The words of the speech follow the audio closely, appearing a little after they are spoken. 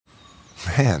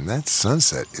Man, that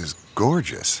sunset is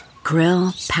gorgeous.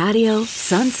 Grill, patio,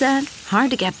 sunset.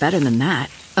 Hard to get better than that.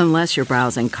 Unless you're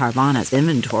browsing Carvana's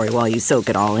inventory while you soak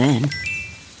it all in.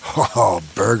 Oh,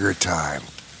 burger time.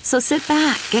 So sit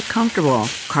back, get comfortable.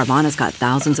 Carvana's got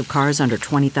thousands of cars under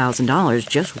 $20,000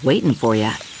 just waiting for you.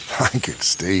 I could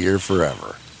stay here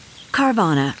forever.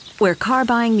 Carvana, where car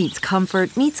buying meets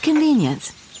comfort meets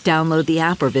convenience. Download the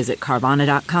app or visit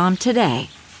Carvana.com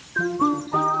today.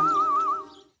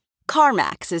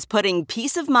 CarMax is putting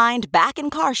peace of mind back in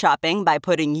car shopping by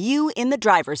putting you in the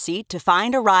driver's seat to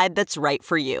find a ride that's right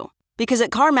for you. Because at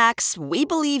CarMax, we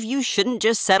believe you shouldn't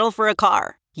just settle for a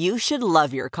car. You should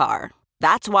love your car.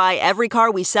 That's why every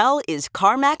car we sell is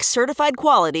CarMax certified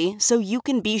quality, so you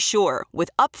can be sure with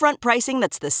upfront pricing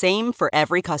that's the same for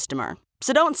every customer.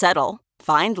 So don't settle.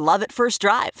 Find love at first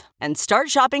drive and start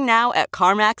shopping now at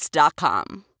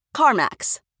CarMax.com.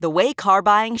 CarMax, the way car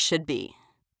buying should be.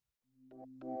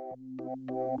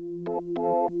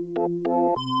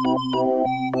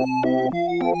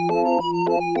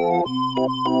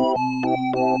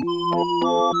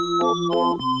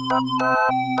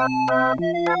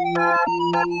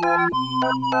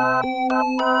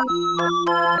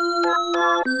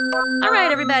 All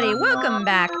right, everybody, welcome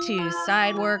back to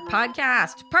Sidework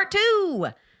Podcast, Part 2,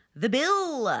 The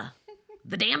Bill,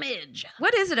 The Damage.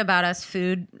 What is it about us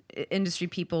food industry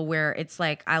people where it's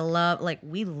like,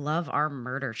 we love our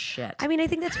murder shit? I mean, I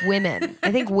think that's women.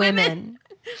 I think women.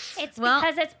 It's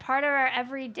because it's part of our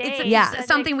everyday. It's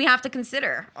something we have to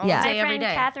consider all day, every My friend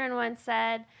day. Catherine once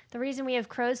said, the reason we have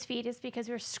crow's feet is because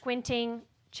we're squinting,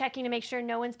 checking to make sure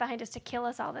no one's behind us to kill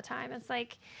us all the time. It's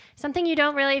like something you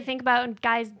don't really think about, and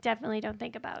guys definitely don't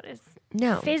think about, is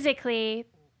physically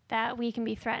that we can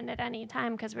be threatened at any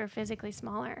time because we're physically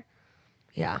smaller.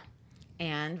 Yeah.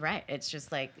 And it's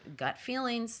just like gut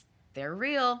feelings. They're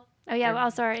real. Oh, yeah.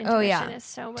 Also, our intuition is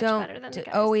so much better than the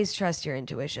guys. Always trust your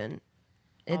intuition.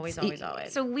 Always.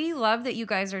 So we love that you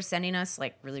guys are sending us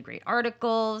like really great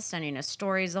articles, sending us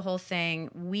stories, the whole thing.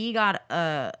 We got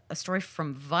a story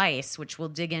from Vice, which we'll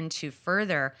dig into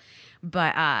further.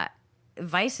 But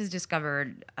Vice has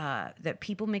discovered that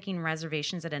people making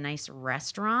reservations at a nice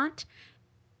restaurant,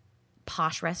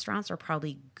 posh restaurants, are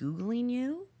probably Googling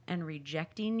you and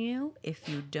rejecting you if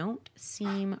you don't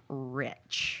seem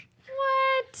rich.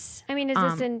 What? I mean, is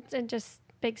this in just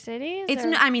big cities? This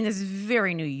is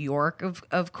very New York,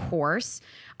 of course.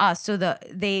 So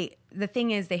the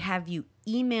thing is, they have you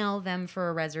email them for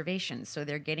a reservation, so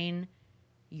they're getting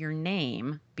your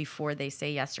name before they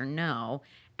say yes or no,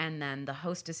 and then the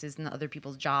hostesses and the other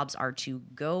people's jobs are to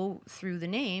go through the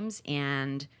names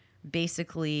and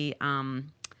basically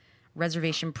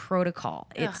reservation protocol.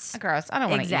 It's gross. I don't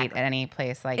want to eat at any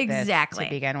place like this to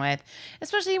begin with,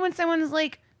 especially when someone's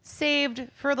like saved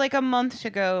for like a month to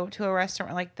go to a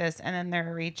restaurant like this and then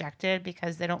they're rejected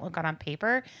because they don't look good on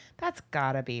paper. That's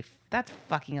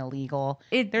fucking illegal.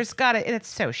 It's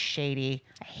so shady.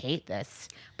 I hate this.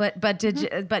 But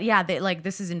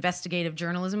this is investigative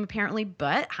journalism apparently,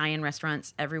 but high-end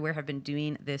restaurants everywhere have been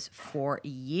doing this for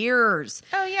years.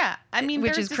 Oh yeah. I mean,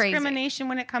 which there's is crazy. discrimination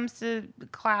when it comes to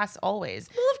class always.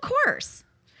 Well, of course.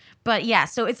 But yeah,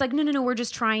 so it's like, no, we're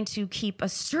just trying to keep a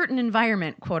certain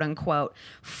environment, quote unquote,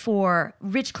 for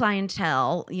rich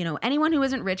clientele. You know, anyone who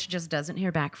isn't rich just doesn't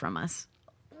hear back from us.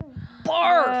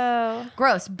 Barf! Whoa.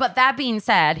 Gross. But that being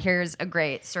said, here's a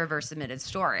great server submitted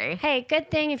story. Hey,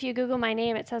 good thing if you Google my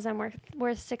name, it says I'm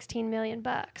worth 16 million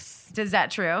bucks. Is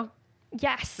that true?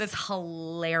 Yes. That's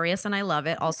hilarious, and I love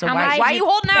it. Also, why are you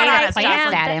holding out on us?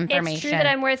 That information. It's true that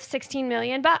I'm worth 16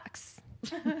 million bucks.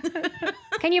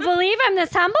 Can you believe I'm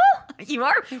this humble? You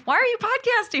are. Why are you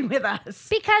podcasting with us?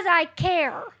 Because I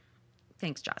care.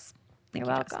 Thanks, Joss. You're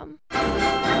welcome.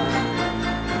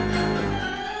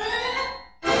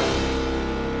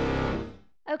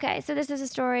 Okay, so this is a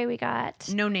story we got.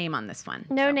 No name on this one.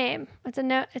 No name. It's a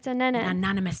nun.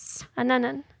 Anonymous. A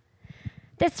nun.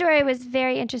 This story was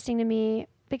very interesting to me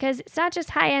because it's not just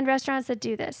high-end restaurants that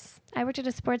do this. I worked at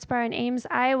a sports bar in Ames,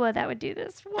 Iowa that would do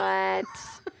this. What?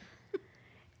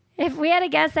 If we had a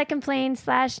guest that complained /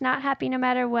 not happy no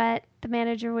matter what, the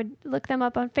manager would look them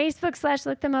up on Facebook /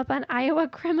 look them up on Iowa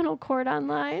Criminal Court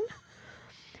online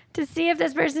to see if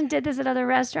this person did this at other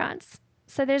restaurants.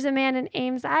 So there's a man in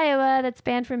Ames, Iowa that's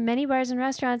banned from many bars and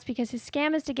restaurants because his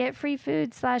scam is to get free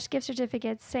food / gift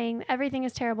certificates saying everything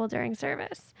is terrible during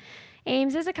service.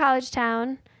 Ames is a college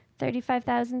town,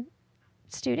 35,000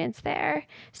 students there.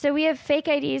 So we have fake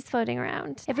IDs floating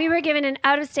around. If we were given an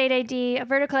out-of-state ID, a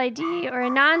vertical ID, or a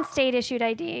non-state issued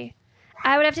ID,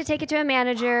 I would have to take it to a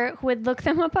manager who would look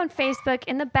them up on Facebook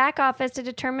in the back office to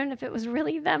determine if it was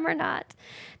really them or not.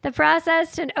 The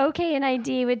process to OK an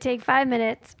ID would take 5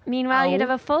 minutes. Meanwhile, you'd have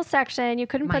a full section. You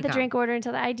couldn't put the drink order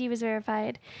until the ID was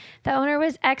verified. The owner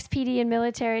was ex-PD and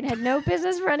military and had no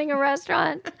business running a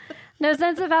restaurant. No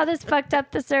sense of how this fucked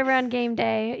up the server on game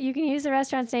day. You can use the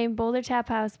restaurant's name, Boulder Tap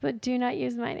House, but do not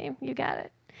use my name. You got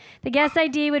it. The guest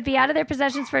ID would be out of their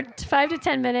possessions for 5 to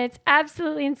 10 minutes.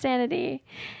 Absolutely insanity.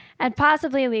 And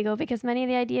possibly illegal because many of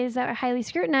the ideas that were highly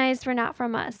scrutinized were not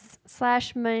from us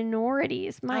 /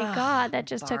 minorities. My God, that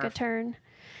just took a turn.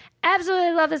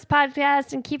 Absolutely love this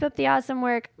podcast and keep up the awesome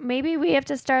work. Maybe we have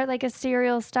to start like a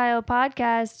serial style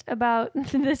podcast about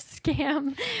this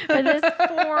scam or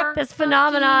this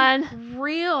phenomenon.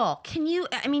 Real. Can you,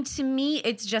 I mean, to me,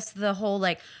 it's just the whole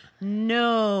like,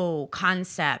 no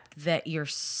concept that your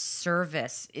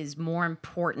service is more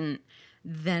important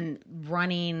than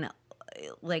running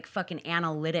like fucking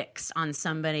analytics on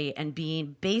somebody and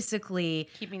being basically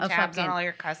keeping tabs on all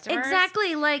your customers.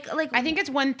 Exactly. Like I think it's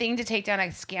one thing to take down a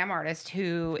scam artist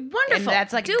who wonderful. And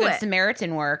that's like good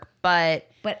Samaritan work, but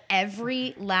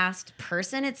every last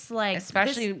person, it's like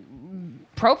especially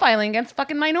profiling against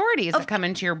fucking minorities that come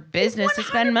into your business to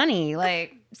spend money.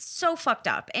 Like so fucked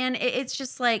up. And it's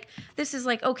just like, this is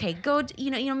like, okay, go,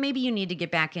 maybe you need to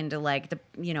get back into like the,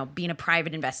 being a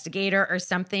private investigator or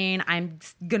something. I'm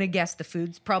going to guess the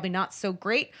food's probably not so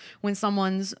great when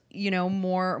someone's,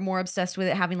 more obsessed with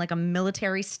it having like a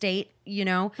military state,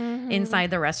 inside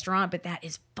the restaurant, but that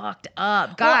is fucked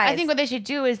up. Guys. Well, I think what they should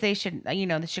do is they should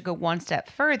go one step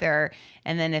further.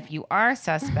 And then if you are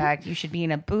suspect, you should be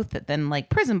in a booth that then like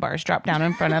prison bars drop down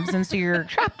in front of, and so you're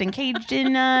trapped and caged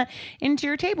into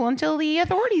your table until the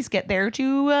authorities get there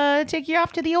to take you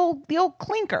off to the old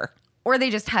clinker. Or they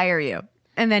just hire you.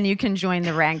 And then you can join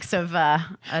the ranks of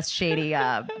a shady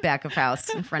back of house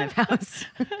and front of house.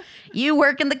 You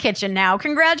work in the kitchen now.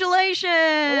 Congratulations.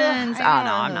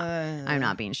 I'm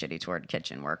not being shitty toward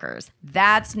kitchen workers.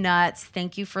 That's nuts.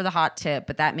 Thank you for the hot tip,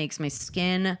 but that makes my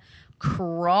skin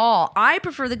crawl. I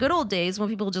prefer the good old days when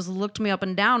people just looked me up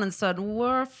and down and said,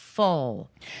 we're full.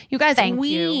 You guys,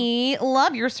 we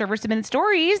love your server submitted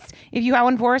stories. If you have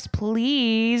one for us,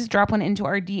 please drop one into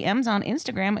our DMs on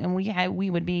Instagram, and we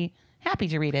would be happy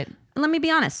to read it. And let me be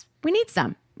honest, we need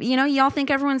some. Y'all think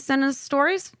everyone's sending us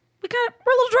stories? We're a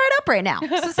little dried up right now.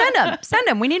 So send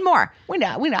them. We need more. We need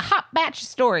a hot batch of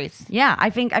stories. Yeah,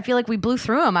 I feel like we blew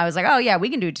through them. I was like, oh yeah, we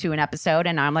can do 2 an episode.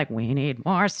 And I'm like, we need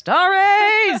more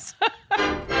stories.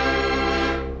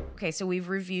 Okay, so we've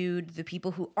reviewed the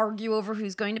people who argue over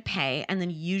who's going to pay, and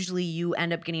then usually you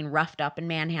end up getting roughed up and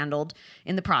manhandled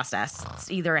in the process.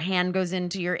 It's either a hand goes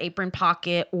into your apron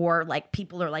pocket, or like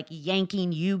people are like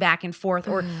yanking you back and forth,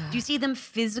 or do you see them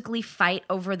physically fight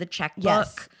over the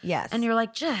checkbook? Yes. And you're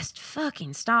like, just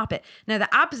fucking stop it. Now, the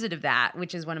opposite of that,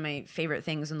 which is one of my favorite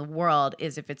things in the world,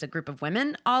 is if it's a group of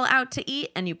women all out to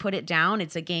eat and you put it down,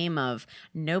 it's a game of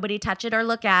nobody touch it or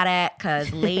look at it,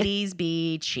 because ladies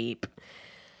be cheap.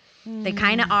 They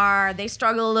kind of are. They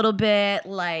struggle a little bit.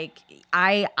 Like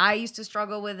I used to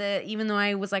struggle with it, even though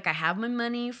I was like, I have my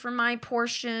money for my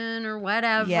portion or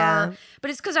whatever. Yeah.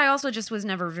 But it's because I also just was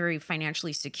never very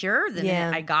financially secure.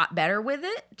 Then I got better with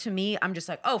it. To me, I'm just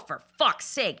like, oh, for fuck's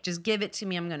sake, just give it to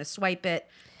me. I'm going to swipe it.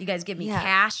 You guys give me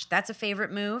cash. That's a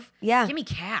favorite move. Yeah. Give me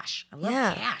cash. I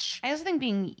love cash. I also think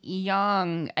being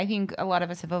young, I think a lot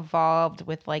of us have evolved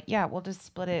with like, we'll just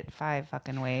split it 5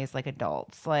 fucking ways like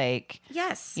adults. Like,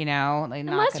 yes. Like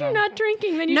unless you're not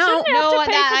drinking, then you shouldn't have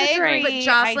to pay for the drink. But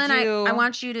Jocelyn, I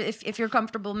want you to, if you're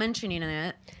comfortable mentioning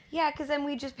it. Yeah, because then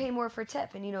we just pay more for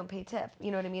tip, and you don't pay tip.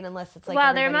 You know what I mean? Unless it's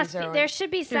like there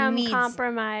should be some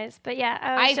compromise. But yeah,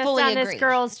 I was just on this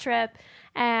girls' trip,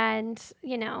 and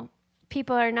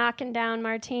people are knocking down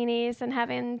martinis and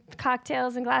having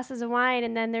cocktails and glasses of wine,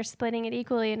 and then they're splitting it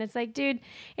equally. And it's like, dude,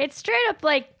 it's straight up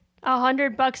like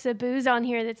 $100 of booze on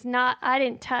here that's not I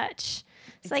didn't touch.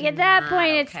 It's like at that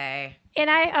point, it's okay. And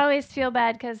I always feel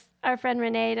bad because our friend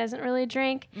Renee doesn't really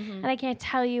drink, and I can't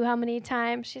tell you how many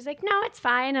times she's like, "No, it's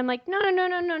fine." I'm like,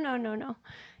 "No.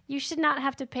 You should not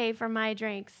have to pay for my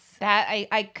drinks." That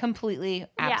I completely,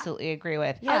 absolutely agree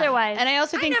with. Yeah. Otherwise, and I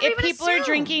also think if people are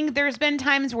drinking, there's been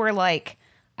times where like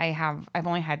I've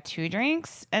only had 2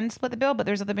 drinks and split the bill, but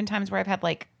there's other been times where I've had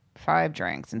like 5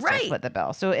 drinks and still split the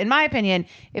bill. So in my opinion,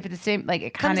 if it's the same, like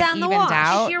it kind of evens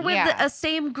out. If you're with a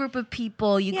same group of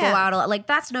people, you go out a lot. Like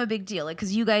that's no big deal. Like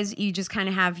because you just kind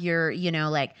of have your,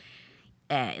 like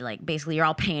like basically you're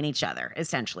all paying each other.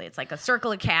 Essentially, it's like a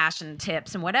circle of cash and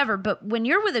tips and whatever. But when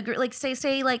you're with a group, like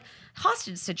say like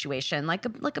hostage situation, like a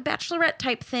bachelorette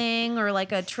type thing or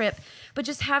like a trip, but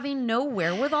just having no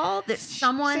wherewithal that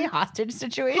someone Say hostage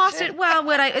situation. Well,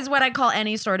 what I call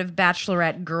any sort of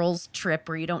bachelorette girls trip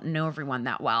where you don't know everyone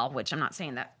that well. Which I'm not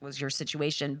saying that was your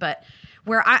situation, but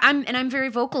where I'm very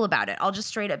vocal about it. I'll just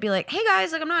straight up be like, hey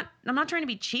guys, like I'm not trying to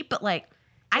be cheap, but like.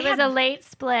 It was a late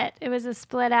split. It was a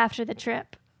split after the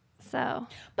trip. So,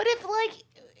 but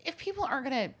if people aren't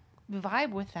gonna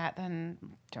vibe with that, then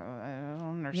I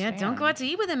don't understand. Yeah, don't go out to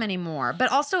eat with them anymore.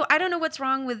 But also, I don't know what's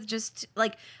wrong with just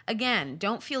like, again,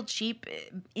 don't feel cheap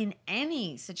in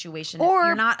any situation. Or if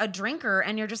you're not a drinker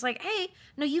and you're just like, hey,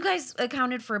 no, you guys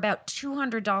accounted for about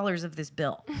 $200 of this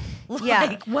bill.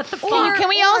 Like, what the fuck? Can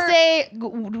we all say,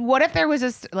 what if there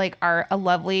was a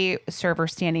lovely server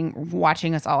standing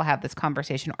watching us all have this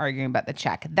conversation, arguing about the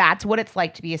check? That's what it's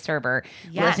like to be a server,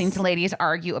 listening to ladies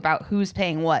argue about who's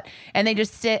paying what, and they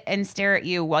just sit and stare at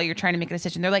you while you're trying to make a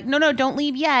decision. They're like, no, don't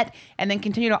leave yet, and then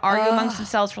continue to argue amongst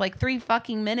themselves for like 3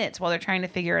 fucking minutes while they're trying to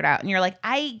figure it out. And you're like,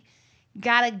 I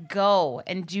gotta go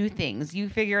and do things. You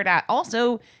figure it out.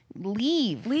 Also,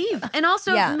 leave. And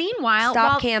also, meanwhile,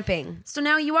 stop camping. So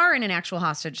now you are in an actual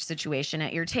hostage situation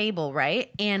at your table, right?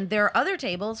 And there are other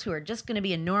tables who are just going to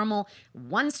be a normal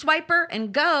one swiper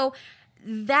and go.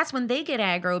 That's when they get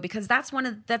aggro, because that's one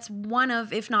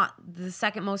of, if not the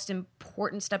second most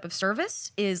important step of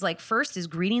service, is like first is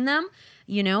greeting them,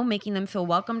 making them feel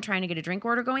welcome, trying to get a drink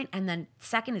order going. And then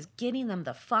second is getting them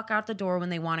the fuck out the door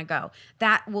when they want to go.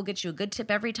 That will get you a good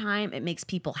tip every time. It makes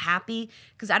people happy,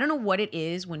 because I don't know what it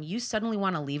is when you suddenly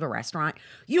want to leave a restaurant.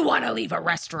 You want to leave a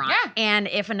restaurant. Yeah. And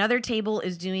if another table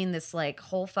is doing this like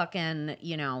whole fucking,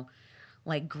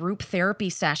 like group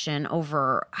therapy session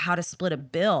over how to split a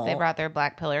bill. They brought their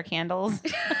black pillar candles.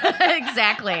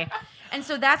 Exactly. And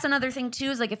so that's another thing too,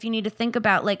 is like if you need to think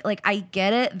about like I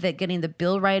get it that getting the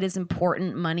bill right is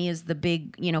important. Money is the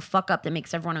big, fuck up that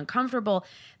makes everyone uncomfortable.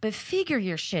 But figure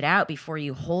your shit out before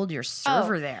you hold your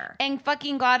server there. And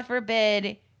fucking God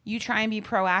forbid you try and be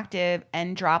proactive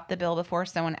and drop the bill before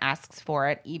someone asks for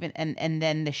it, and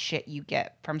then the shit you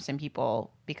get from some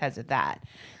people because of that.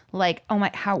 Like, oh my,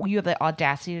 how you have the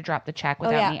audacity to drop the check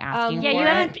without me asking for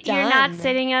it? You're not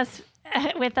sitting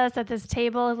with us at this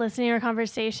table listening to our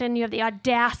conversation. You have the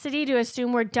audacity to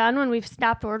assume we're done when we've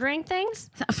stopped ordering things?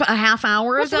 A half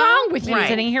hour ago? What's wrong with you? Right.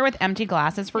 Sitting here with empty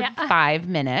glasses for 5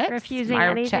 minutes. Refusing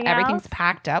anything Everything's else?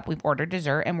 packed up. We've ordered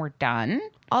dessert and we're done.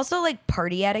 Also, like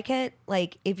party etiquette.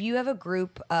 Like if you have a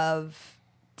group of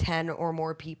 10 or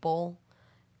more people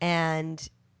and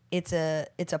it's a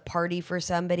party for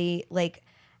somebody, like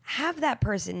have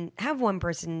one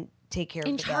person take care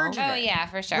of the bill. Oh yeah,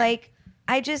 for sure. Like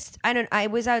I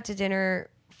was out to dinner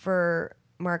for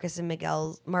Marcus's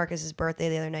birthday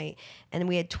the other night, and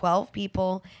we had 12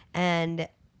 people, and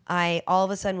I all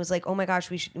of a sudden was like, oh my gosh,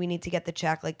 we need to get the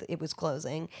check, like it was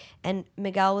closing, and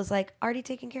Miguel was like, already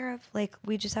taken care of, like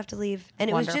we just have to leave. And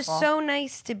it was just so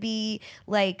nice to be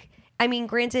like, I mean,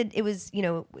 granted it was,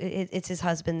 it's his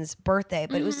husband's birthday,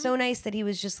 but it was so nice that he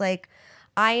was just like,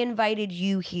 I invited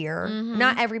you here. Mm-hmm.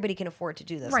 Not everybody can afford to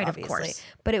do this, right, obviously. Of course.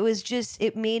 But it was just,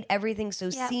 it made everything so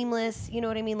seamless. You know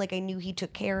what I mean? Like I knew he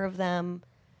took care of them.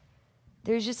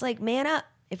 There's just like, man up.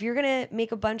 If you're going to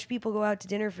make a bunch of people go out to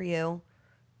dinner for you,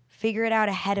 figure it out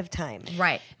ahead of time.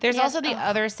 Right. There's also the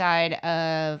other side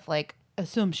of like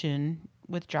assumption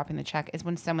with dropping the check is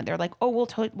when they're like, oh,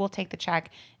 we'll take the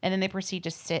check. And then they proceed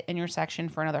to sit in your section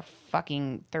for another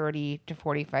fucking 30 to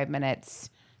 45 minutes.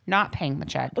 Not paying the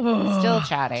check, still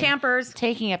chatting. Campers.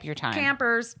 Taking up your time.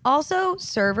 Campers. Also,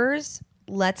 servers,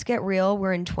 let's get real.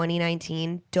 We're in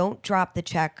 2019. Don't drop the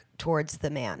check towards the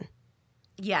man.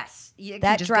 Yes.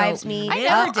 That drives me I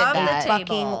never did that. The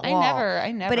fucking wall.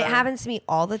 I never. But it happens to me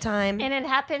all the time. And it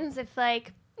happens if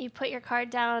like you put your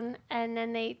card down and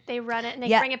then they run it and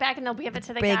they bring it back and they'll give it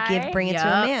to the guy. Bring it to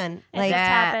a man. Like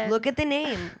that. Look at the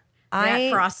name.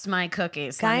 That frosts my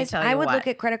cookies. Guys, I would look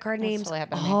at credit card names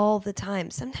all the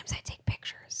time. Sometimes I take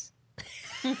pictures.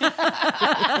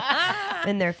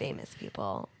 And they're famous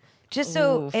people. Just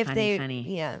so if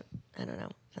funny. Yeah, I don't know.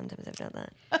 Sometimes I've done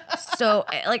that. So,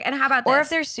 like, and how about this? Or if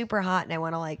they're super hot and I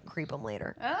want to, like, creep them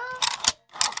later.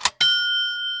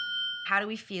 How do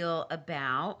we feel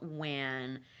about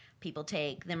when People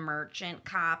take the merchant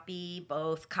copy,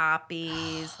 both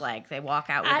copies, like they walk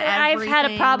out with I've everything.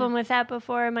 had a problem with that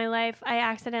before in my life. I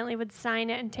accidentally would sign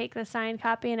it and take the signed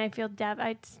copy, and I feel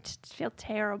feel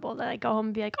terrible that I go home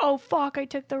and be like, oh fuck, I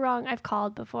took the wrong. I've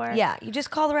called before. Yeah, you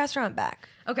just call the restaurant back.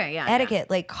 Okay, yeah.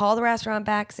 Etiquette, like call the restaurant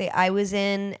back, say I was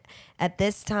in at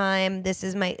this time. This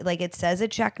is my, like, it says a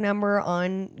check number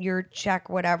on your check,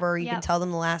 whatever. You can tell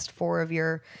them the last 4 of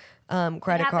your credit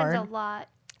card. It happens a lot.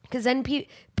 Because then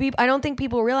I don't think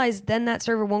people realize then that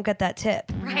server won't get that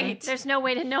tip. Right. There's no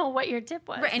way to know what your tip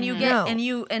was. Right, and you get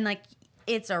and like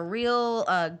it's a real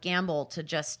gamble to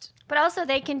just. But also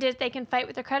they can fight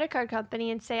with the credit card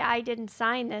company and say I didn't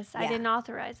sign this, I didn't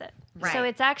authorize it. Right. So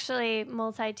it's actually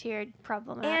multi-tiered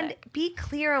problematic. And be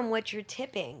clear on what you're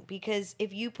tipping, because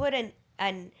if you put an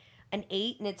 8 and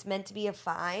it's meant to be a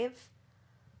 5,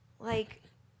 like.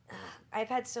 I've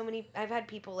had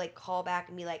people like call back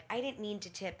and be like, I didn't mean to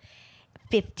tip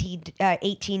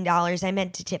 $18. I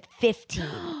meant to tip $15.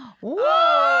 Whoa!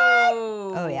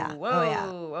 Oh yeah. Whoa! Oh yeah.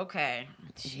 Okay.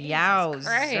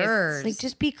 Yowzers! Like,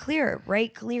 just be clear.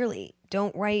 Write clearly.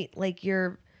 Don't write like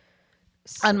you're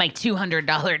on my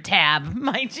 $200 tab,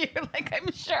 mind you. Like,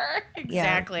 I'm sure.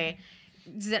 Exactly.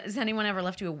 Has anyone ever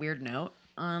left you a weird note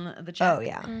on the check? Oh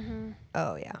yeah. Mm-hmm.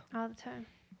 Oh yeah. all the time.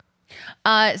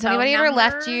 So anybody ever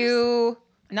left numbers? you,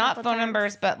 not Couple phone times.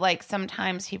 numbers, but like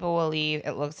sometimes people will leave,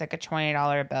 it looks like a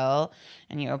 $20 bill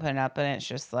and you open it up and it's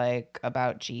just like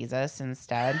about Jesus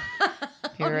instead.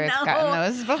 Have you ever gotten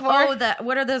those before? Oh,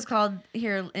 what are those called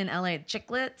here in LA?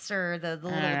 Chiclets or the don't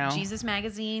little know. Jesus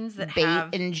magazines that Bait have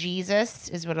and Jesus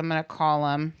is what I'm going to call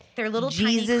them. they're little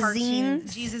Jesus tiny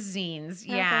cartoons. zines? Jesus zines.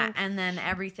 No, Yeah. thanks. And then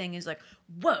everything is like,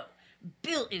 whoa,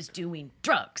 Bill is doing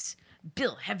drugs.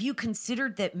 Bill, have you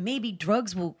considered that maybe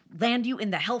drugs will land you in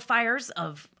the hellfires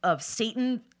of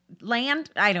Satan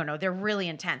land? I don't know. They're really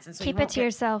intense. And so Keep it to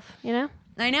yourself, you know?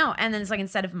 I know. And then it's like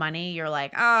instead of money, you're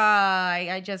like,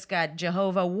 I just got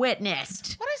Jehovah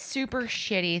witnessed. What a super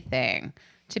shitty thing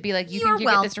to be like, you You're think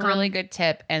you get this welcome. really good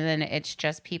tip and then it's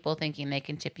just people thinking they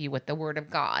can tip you with the word of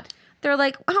God. They're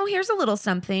like, oh, here's a little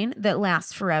something that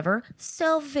lasts forever.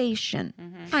 Salvation.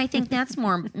 I think that's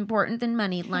more important than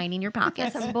money lining your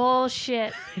pockets. That's some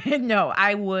bullshit. No,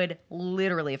 I would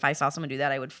literally, if I saw someone do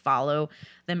that, I would follow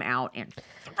them out and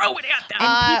throw it at them.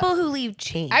 And people who leave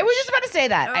change. I was just about to say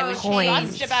that. I was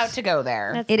Coins. just about to go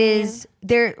there. That's It mean. is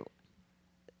there.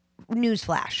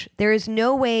 Newsflash: there is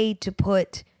no way to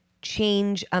put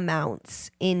change amounts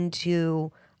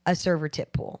into a server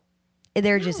tip pool.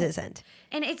 There just isn't.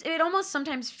 And it almost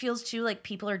sometimes feels too like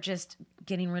people are just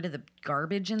getting rid of the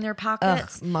garbage in their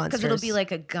pockets. monsters. Because it'll be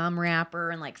like a gum wrapper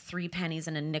and like 3 pennies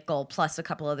and a nickel plus a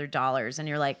couple other dollars. And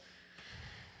you're like,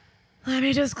 let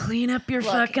me just clean up your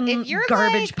fucking if you're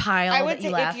garbage like- pile I would that say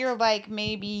you left. if you're like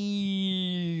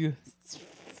maybe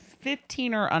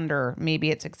 15 or under, maybe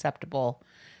it's acceptable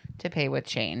to pay with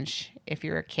change if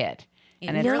you're a kid.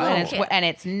 And it's, you're a little and, it's, kid. and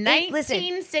it's Listen,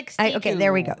 1962. okay,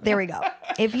 there we go. There we go.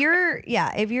 If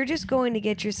you're just going to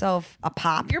get yourself a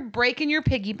pop, You're breaking your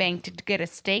piggy bank to get a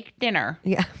steak dinner,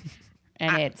 yeah,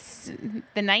 and it's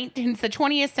the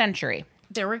 20th century.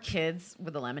 There were kids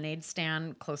with a lemonade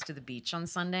stand close to the beach on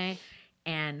Sunday,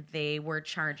 and they were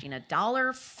charging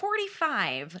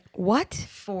 $1.45 what?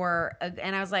 for,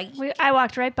 and I was like, I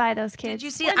walked right by those kids. did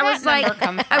you see Where'd it? I was that like, number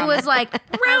come I from? was like,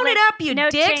 round it up, you no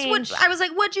dicks. change. I was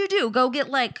like, what'd you do? Go get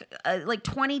like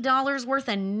 $20 worth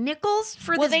of nickels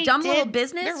for Well, this they dumb little did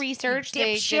business? their research. You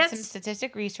They did some dipshits?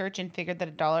 statistic research and figured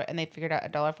that they figured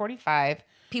out $1.45.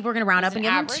 People are going to round up is and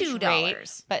an give them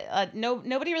average $2. rate, but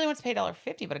nobody really wants to pay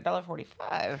 $1.50, but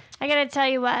 $1.45. I gotta tell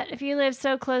you what, if you live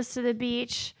so close to the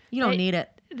beach, You don't need it.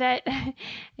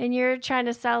 and you're trying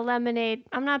to sell lemonade,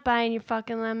 I'm not buying your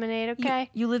fucking lemonade, okay?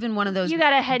 You live in one of those You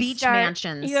got a head beach start.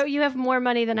 mansions. You have more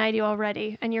money than I do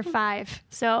already, and you're 5.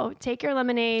 So take your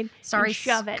lemonade. Sorry, and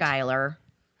shove it. Skylar.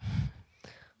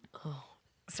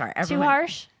 Sorry, Too everyone.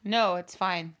 harsh. No, it's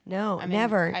fine. No, I mean,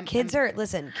 never. I'm- Kids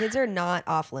are not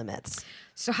off limits.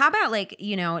 So how about like,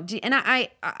 and I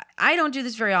don't do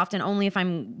this very often, only if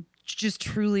I'm just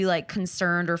truly like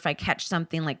concerned or if I catch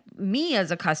something like me as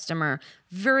a customer,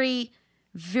 very,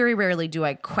 very rarely do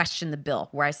I question the bill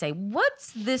where I say,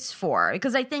 what's this for?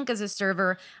 Because I think as a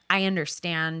server, I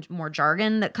understand more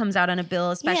jargon that comes out on a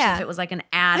bill, especially Yeah. if it was like an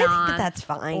I add-on. think that's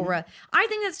fine. I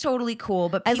think that's totally cool.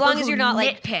 But As people long as who you're not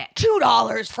like nitpick,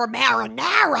 $2 for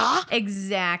marinara.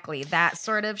 exactly, that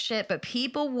sort of shit. But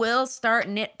people will start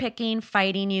nitpicking,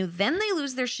 fighting you. Then they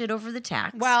lose their shit over the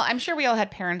tax. Well, I'm sure we all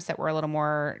had parents that were a little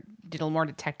more did a little more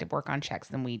detective work on checks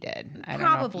than we did. I don't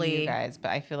Probably. know if you guys, but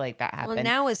I feel like that happened. Well,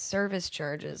 now with service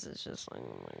charges, it's just like,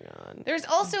 oh my God. There's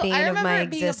also, Bane I of my remember it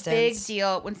being a big existence.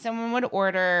 deal when someone would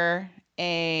order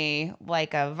a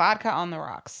vodka on the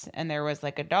rocks and there was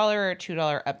like $1 or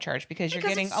 $2 upcharge because you're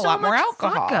getting it's a so lot more much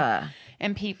alcohol. vodka.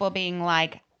 And people being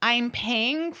like, I'm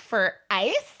paying for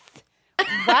ice?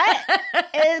 What?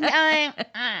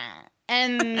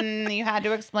 And you had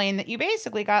to explain that you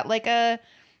basically got like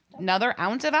another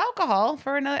ounce of alcohol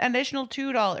for an additional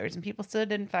 $2, and people still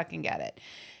didn't fucking get it.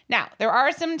 Now, there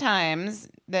are some times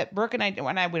that Brooke and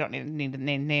I, we don't need to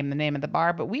name the name of the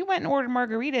bar, but we went and ordered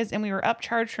margaritas, and we were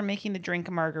upcharged for making the drink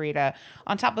a margarita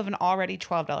on top of an already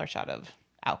 $12 shot of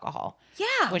alcohol.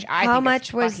 Yeah. Which I How think much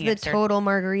is was fucking the absurd. total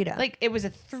margarita? Like, it was a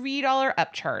 $3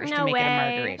 upcharge to No make it a way.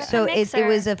 margarita. so it mixer.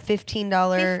 was a $15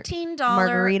 $15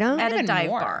 margarita? at a Even dive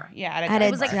more. bar. Yeah, at At dive a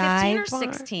It was like bar. 15 or dive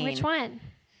bar? 16. Which one?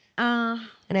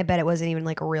 And I bet it wasn't even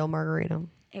like a real margarita.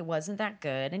 It wasn't that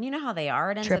good. And you know how they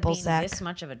are. It ends Triple up being sec. this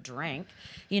much of a drink,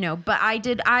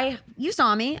 but you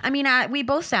saw me. I mean, we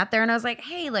both sat there and I was like,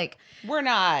 hey, like,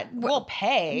 We'll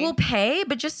pay. we'll pay,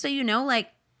 but just so you know, like,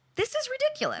 this is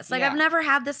ridiculous. Like, Yeah. I've never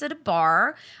had this at a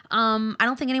bar. I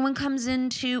don't think anyone comes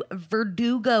into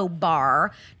Verdugo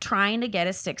bar trying to get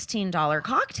a $16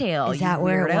 cocktail. Is you that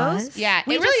where it weirdos. was? Yeah,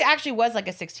 We it really just- actually was like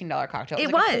a $16 cocktail. It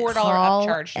It was like a was. $4 Call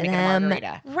upcharge to make it a them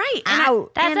margarita. Right.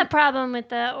 Out. That's and a problem with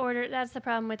the order. That's the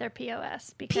problem with their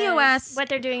POS. Because POS what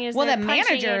they're doing is Well, the they're punching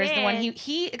manager it is the one. in.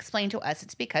 He explained to us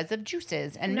it's because of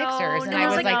juices and No, mixers, and no, I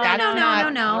was no, like, no, that's no,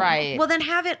 not no. right. Well, then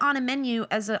have it on a menu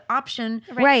as an option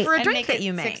Right. for a and drink make that it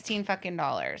you make. $16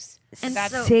 And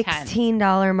that's so-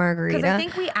 $16 margarita. 'Cause I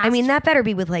think we I mean, asked- that better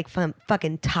be with like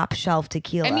fucking top shelf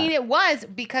tequila. I mean, it was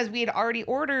because we had already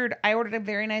ordered. I ordered a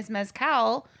very nice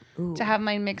mezcal to have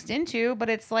mine mixed into, but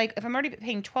it's like if I'm already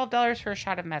paying $12 for a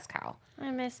shot of mezcal, I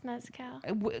miss mezcal.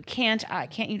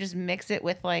 can't you just mix it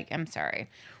with like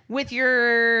with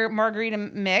your margarita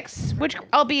mix, which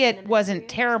albeit wasn't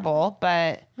terrible,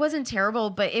 but Wasn't terrible,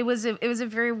 but it was a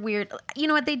very weird. You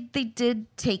know what? They did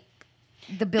take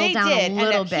the bill down a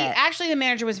little bit. Actually, the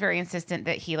manager was very insistent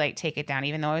that he like take it down,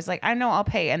 even though I was like, I know, I'll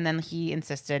pay, and then he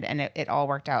insisted, and it all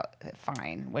worked out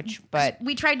fine. But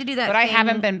we tried to do that, but I thing.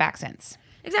 haven't been back since.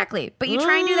 Exactly. But you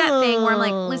try and do that thing where I'm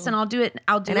like, listen, I'll do it.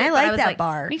 and But I like was that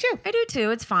bar. Me too. I do too.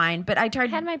 It's fine. But I I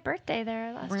tried. had my birthday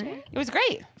there last year. It was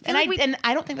great, and like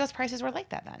I don't think those prices were like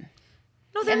that then.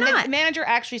 No, they're And not. the manager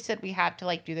actually said we had to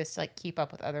like do this to like keep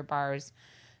up with other bars.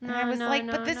 And I was like,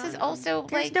 but this is also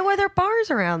There's like no other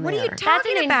bars around What there. are you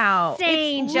talking about?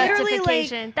 Insane It's literally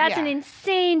justification. That's an Yeah.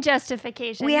 insane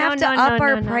justification. We No, have to no, no, up no,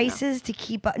 our no, no. prices to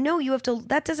keep up. No, you have to.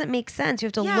 That doesn't make sense. You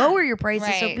have to Yeah. lower your prices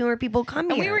Right. so more people come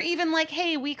and here. we were even like,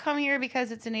 hey, we come here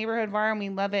because it's a neighborhood bar and we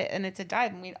love it and it's a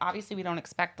dive. And we don't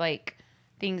expect like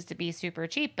things to be super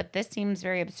cheap, but this seems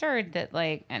very absurd that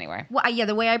like anyway. Well, yeah,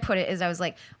 the way I put it is I was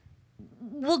like,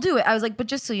 we'll do it. I was like, but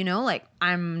just so you know, like,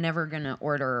 I'm never going to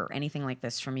order anything like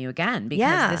this from you again because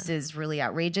Yeah. this is really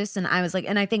outrageous. And I was like,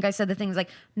 and I think I said the things like,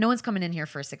 no one's coming in here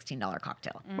for a $16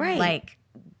 cocktail. Right. Like,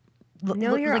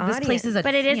 Know your this place is a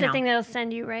But it is you the know. thing that'll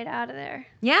send you right out of there.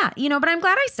 Yeah, but I'm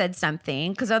glad I said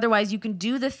something because otherwise you can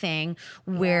do the thing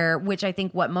which I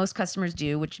think what most customers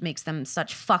do, which makes them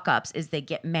such fuck ups, is they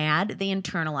get mad, they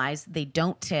internalize, they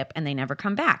don't tip, and they never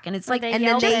come back. And it's like, they and then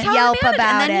Yelp they it. tell the Yelp manager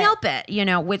about and then it.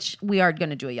 Yelp it, which we are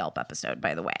going to do a Yelp episode,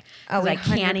 by the way. Oh, 'Cause we I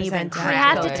can't 100% even do. We Right.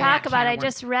 have to Right. talk about it. I Can of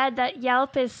worms. just read that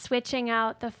Yelp is switching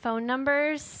out the phone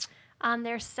numbers on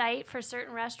their site for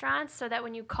certain restaurants so that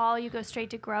when you call, you go straight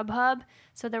to Grubhub.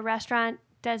 So the restaurant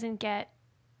doesn't get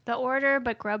the order,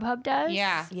 but Grubhub does.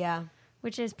 Yeah. Yeah.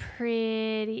 Which is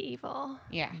pretty evil.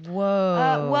 Yeah.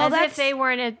 Whoa. well, As that's if they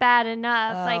weren't as bad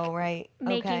enough. Oh, like right.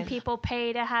 making Okay. people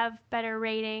pay to have better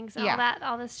ratings and Yeah.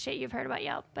 all this shit you've heard about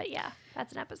Yelp. But yeah,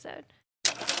 that's an episode.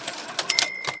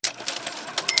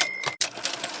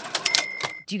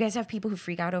 Do you guys have people who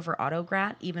freak out over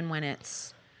autograt even when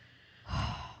it's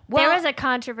There was a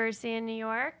controversy in New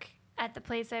York at the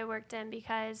place I worked in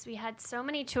because we had so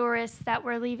many tourists that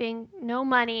were leaving no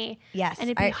money. Yes, And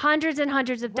it'd be hundreds and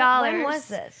hundreds of When dollars. was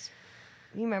this?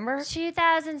 You remember?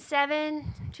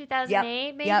 2007,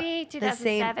 2008, maybe? Yep. The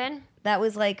same- 2007. That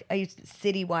was like a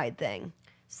citywide thing.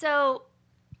 So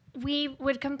we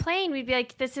would complain. We'd be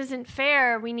like, this isn't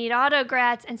fair. We need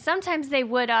autograts. And sometimes they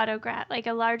would autograt, like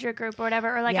a larger group or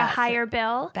whatever, or like Yeah, a so- higher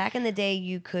bill. Back in the day,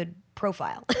 you could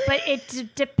profile. But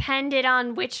it depended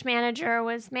on which manager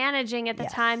was managing at the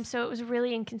Yes. time, so it was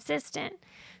really inconsistent.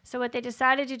 So what they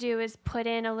decided to do is put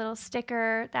in a little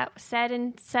sticker that said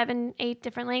in 7, 8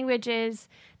 different languages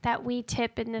that we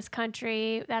tip in this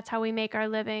country. That's how we make our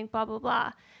living, blah, blah,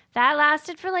 blah. That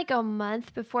lasted for like a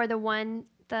month before the one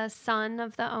the son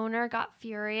of the owner got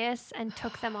furious and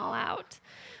took them all out.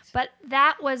 But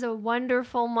that was a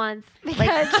wonderful month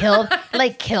because killed them?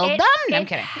 No, I'm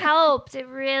kidding. Helped. It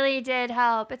really did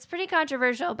help. It's pretty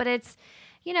controversial, but it's,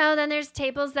 then there's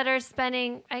tables that are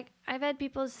spending, I've had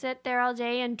people sit there all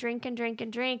day and drink and drink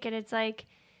and drink. And it's like,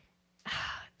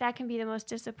 that can be the most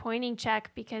disappointing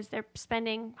check because they're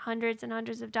spending hundreds and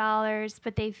hundreds of dollars,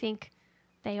 but they think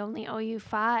they only owe you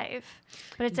 $5.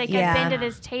 But it's like, I've been to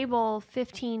this table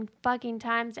 15 fucking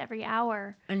times every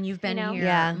hour. And you've been here.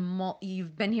 Yeah.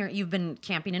 You've been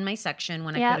camping in my section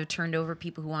when I could have turned over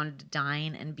people who wanted to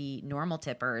dine and be normal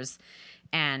tippers.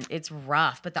 And it's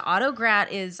rough. But the autograt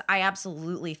I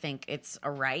absolutely think it's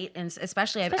a right. And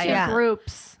especially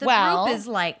groups. The group is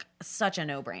like such a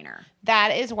no-brainer. That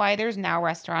is why there's now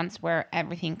restaurants where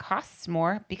everything costs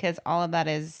more because all of that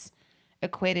is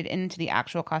equated into the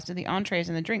actual cost of the entrees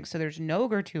and the drinks. So there's no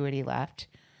gratuity left,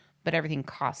 but everything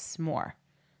costs more.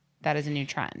 That is a new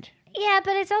trend. Yeah,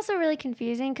 but it's also really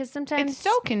confusing because sometimes it's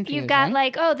so confusing. You've got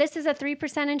like, this is a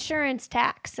 3% insurance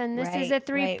tax, and this is an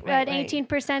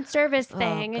 18% service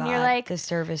thing, and you're like the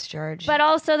service charge. But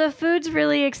also the food's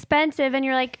really expensive, and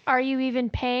you're like, are you even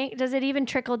paying? Does it even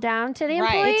trickle down to the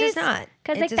employees? It does not.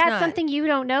 Because that's something you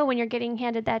don't know when you're getting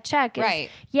handed that check. Right.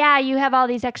 Yeah, you have all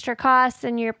these extra costs,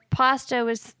 and your pasta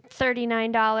was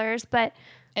 $39, but.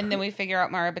 And then we figure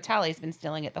out Mara Batali's been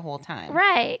stealing it the whole time.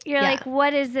 Right. You're like,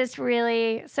 what is this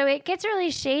really? So it gets really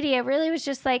shady. It really was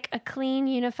just like a clean,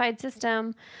 unified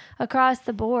system across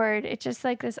the board. It's just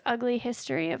like this ugly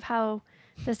history of how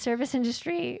the service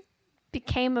industry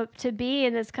became to be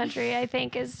in this country, I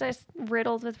think, is just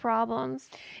riddled with problems.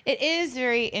 It is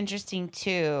very interesting,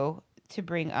 too, to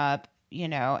bring up,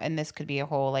 and this could be a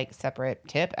whole like separate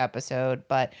tip episode,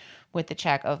 but with the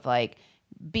check of like,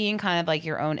 being kind of like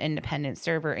your own independent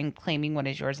server and claiming what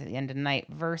is yours at the end of the night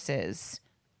versus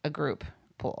a group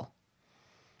pool.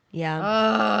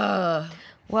 Yeah.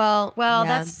 Well,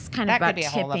 that's kind of about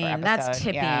tipping. That's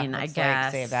tipping, I guess.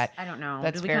 Like, save that. I don't know.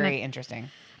 That's very interesting.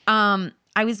 I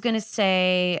was going to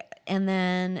say, and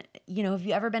then, have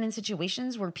you ever been in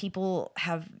situations where people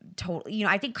have totally,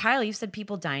 I think, Kyle, you said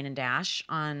people dine and dash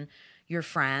on your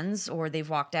friends or they've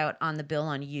walked out on the bill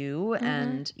on you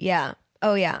and. Yeah.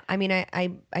 Oh, yeah. I mean,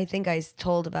 I think I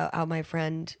told about how my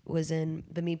friend was in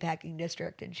the meatpacking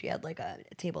district and she had like a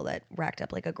table that racked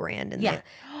up like $1,000.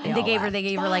 And they gave her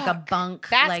like a bunk.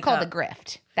 That's like called a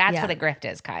grift. That's what a grift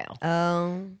is, Kyle.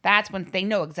 Oh. That's when they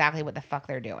know exactly what the fuck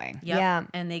they're doing. Yep. Yeah.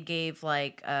 And they gave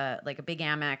like a big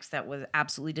Amex that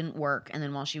absolutely didn't work. And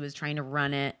then while she was trying to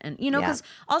run it and, because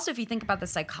also if you think about the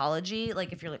psychology,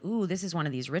 like if you're like, ooh, this is one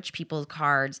of these rich people's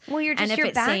cards. Well, you're just, and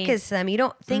your back is them. You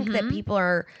don't think that people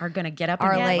are going to get up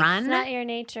and run. It's not your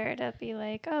nature to be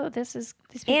like, these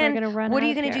people are going to run. What are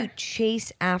you going to do?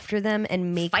 Chase after them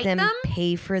and make Fight them them?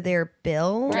 pay for their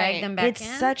bill? Drag them back it's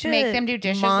in? Such a make them do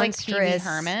dishes like Pee Wee monstrous.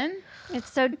 Herman.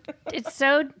 It's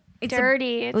so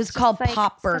dirty. It was called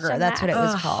Pop Burger. That's what it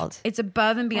was called. It's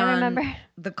above and beyond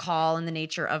the call and the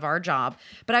nature of our job.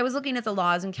 But I was looking at the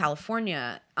laws in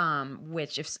California,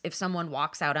 which if someone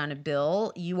walks out on a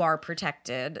bill, you are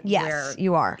protected. Yes,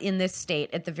 you are. In this state,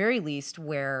 at the very least,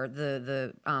 where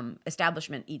the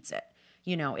establishment eats it.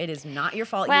 It is not your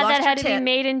fault. Wow, you lost that had your to tip. be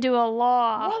made into a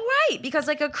law. Well, right, because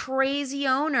like a crazy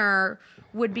owner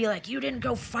would be like, you didn't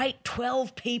go fight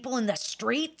 12 people in the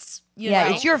streets. You know?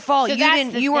 It's your fault. So you that's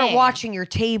didn't. the You thing. weren't watching your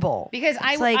table. Because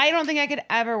I don't think I could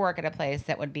ever work at a place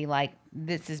that would be like,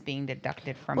 this is being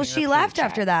deducted from Well, your she left paycheck.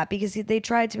 after that because they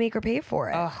tried to make her pay for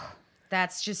it.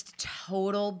 That's just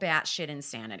total batshit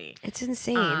insanity. It's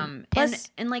insane.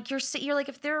 And like you're like,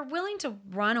 if they're willing to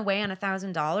run away on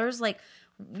 $1,000, like,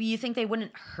 you think they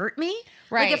wouldn't hurt me?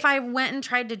 Right. Like if I went and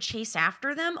tried to chase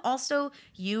after them. Also,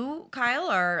 you,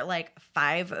 Kyle, are like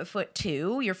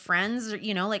 5'2". Your friends,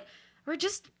 like we're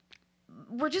just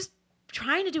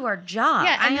trying to do our job.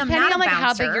 Yeah, and I am depending not on like a how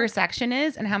bouncer. big your section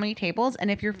is and how many tables,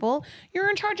 and if you're full, you're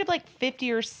in charge of like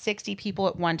 50 or 60 people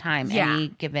at one time any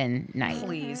given night.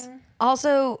 Please.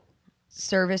 Also,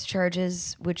 service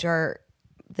charges, which are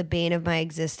the bane of my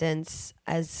existence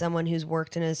as someone who's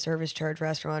worked in a service charge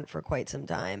restaurant for quite some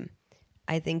time.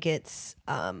 I think it's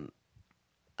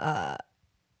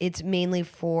mainly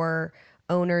for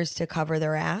owners to cover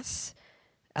their ass.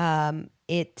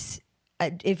 If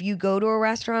you go to a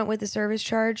restaurant with a service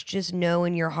charge, just know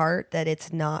in your heart that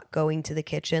it's not going to the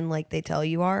kitchen like they tell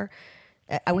you are.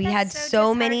 We had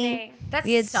so many.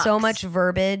 We had so much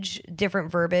different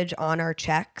verbiage on our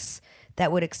checks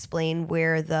that would explain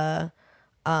where the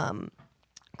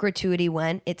gratuity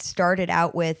went. It started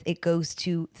out with it goes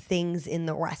to things in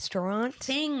the restaurant.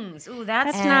 Things. Ooh,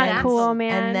 that's not cool,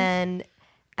 man. And then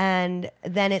And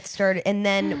then it started, and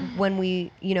then when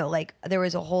we, like there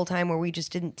was a whole time where we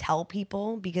just didn't tell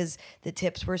people because the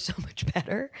tips were so much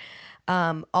better.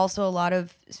 Also, a lot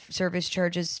of service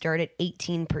charges start at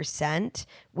 18%,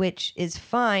 which is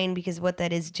fine because what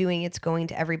that is doing, it's going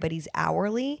to everybody's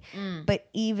hourly. But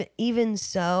even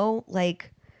so,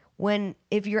 like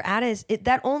if you're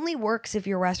that only works if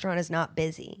your restaurant is not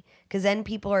busy. Because then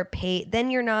people are paid. Then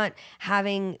you're not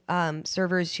having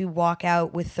servers who walk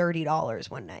out with $30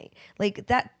 one night. Like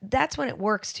that's when it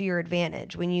works to your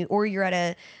advantage. Or you're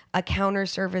at a counter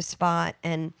service spot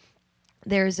and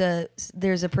there's a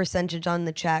percentage on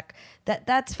the check.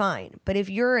 That's fine. But if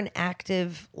you're an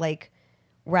active like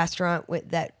restaurant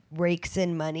that rakes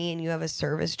in money and you have a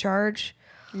service charge.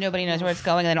 Nobody knows where it's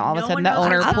going, and then all of a sudden the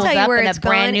owner pulls up in a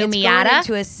brand new Miata. It's going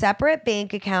into a separate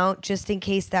bank account just in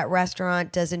case that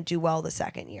restaurant doesn't do well the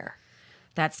second year.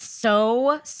 That's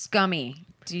so scummy.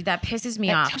 Dude, that pisses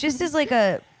me off. Just as like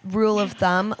a rule of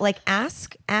thumb, like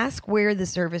ask where the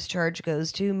service charge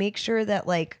goes to. Make sure that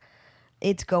like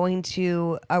it's going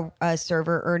to a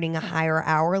server earning a higher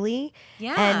hourly.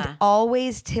 Yeah. And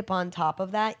always tip on top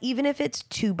of that. Even if it's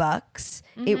 $2,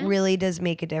 it really does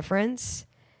make a difference.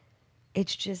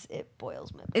 It's just, it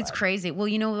boils my blood. It's crazy. Well,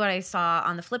 you know what I saw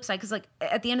on the flip side? Because like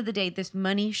at the end of the day, this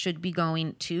money should be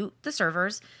going to the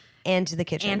servers. And to the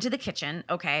kitchen.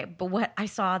 Okay. But what I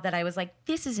saw that I was like,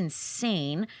 this is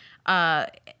insane.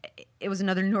 It was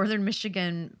another Northern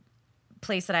Michigan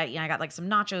place that I got like some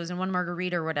nachos and one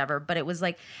margarita or whatever. But it was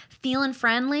like feeling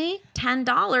friendly,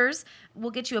 $10.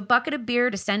 We'll get you a bucket of beer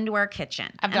to send to our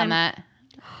kitchen. I've done that.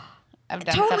 I've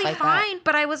done totally stuff like fine. that.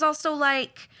 But I was also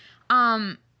like,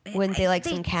 wouldn't they like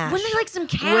some cash? Wouldn't they like some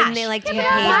cash? Wouldn't they like to get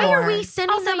paid Why more? are we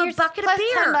sending them a bucket of plus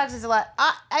beer? $10 is a lot.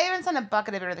 I haven't sent a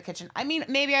bucket of beer to the kitchen. I mean,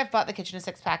 maybe I've bought the kitchen a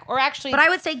 6-pack, or actually. But I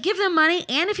would say give them money,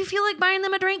 and if you feel like buying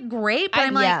them a drink, great. But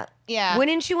I'm like, yeah.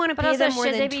 Wouldn't you want to pay them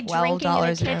more than $12 an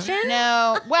hour? kitchen?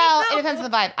 No. Well, it depends on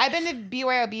the vibe. I've been to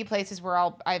BYOB places where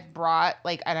I've brought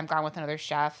and I've gone with another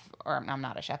chef, or I'm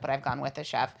not a chef, but I've gone with a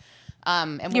chef.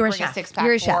 And we'll bring a 6-pack.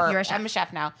 You're a chef. You're a chef. I'm a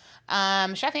chef now.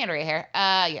 Chef Andrea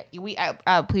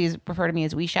here. Please refer to me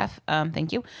as Wee Chef.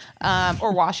 Thank you.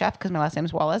 Or Wa Chef because my last name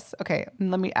is Wallace. Okay,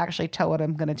 let me actually tell what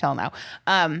I'm going to tell now.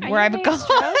 Where I've gone.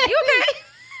 You okay?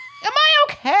 Am I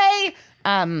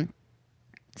okay?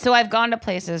 So I've gone to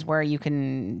places where you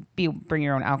can bring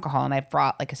your own alcohol, and I've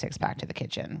brought like a 6-pack to the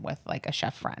kitchen with like a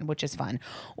chef friend, which is fun.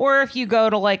 Or if you go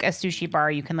to like a sushi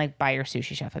bar, you can like buy your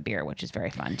sushi chef a beer, which is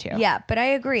very fun too. Yeah, but I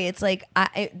agree. It's like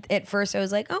at first I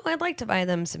was like, oh, I'd like to buy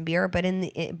them some beer, but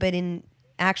in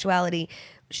actuality,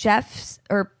 chefs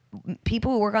or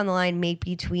people who work on the line make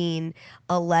between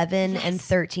 $11 and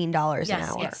 $13 an hour.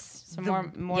 Yes. So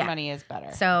more money is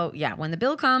better. So yeah, when the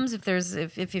bill comes, if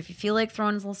you feel like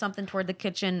throwing a little something toward the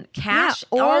kitchen, cash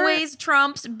always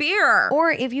trumps beer.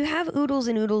 Or if you have oodles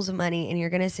and oodles of money and you're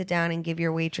gonna sit down and give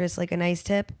your waitress like a nice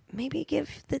tip, maybe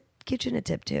give the kitchen a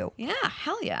tip too. Yeah,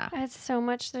 hell yeah. That's so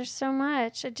much. There's so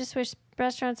much. I just wish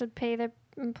restaurants would pay their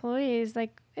employees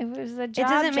like it was a job. It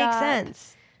doesn't make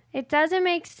sense. It doesn't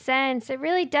make sense. It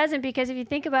really doesn't, because if you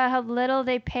think about how little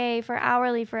they pay for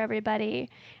hourly for everybody,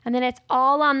 and then it's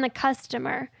all on the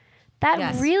customer,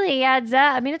 that really adds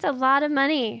up. I mean, it's a lot of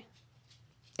money.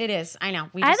 It is. I know.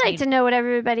 I'd like to know what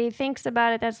everybody thinks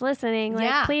about it that's listening.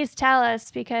 Like, please tell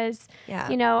us, because,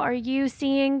 are you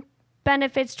seeing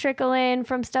benefits trickle in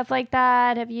from stuff like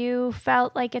that? Have you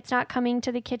felt like it's not coming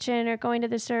to the kitchen or going to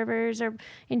the servers or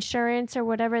insurance or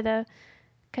whatever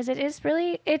because it's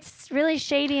really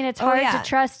shady, and it's hard to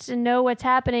trust and know what's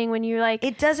happening when you're like.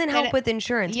 It doesn't help with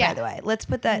insurance, by the way. Let's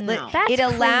put that. No. It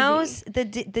allows the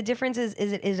difference is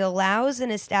it allows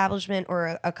an establishment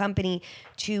or a company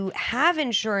to have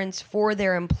insurance for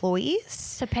their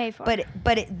employees to pay for,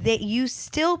 but you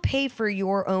still pay for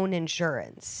your own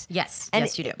insurance. Yes, and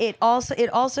yes, you do. It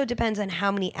also depends on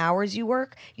how many hours you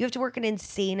work. You have to work an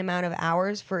insane amount of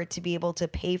hours for it to be able to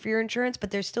pay for your insurance,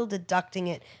 but they're still deducting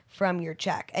it from your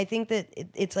check. I think that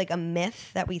it's like a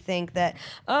myth that we think that,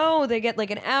 they get like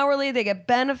an hourly, they get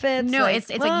benefits. No, it's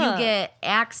like you get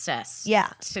access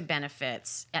to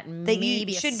benefits at that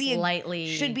maybe should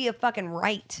should be a fucking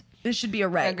right. This should be a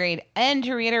right. Agreed. And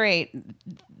to reiterate,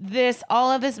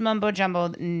 all of this mumbo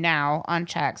jumbo now on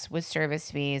checks with service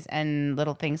fees and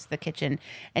little things to the kitchen.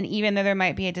 And even though there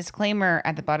might be a disclaimer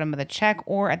at the bottom of the check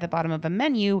or at the bottom of a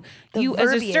menu, you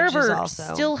as a server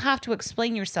still have to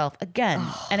explain yourself again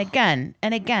and again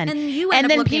and again. And you end up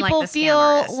then looking people like the feel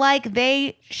scam artist. like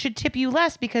they should tip you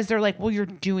less because they're like, well, you're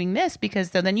doing this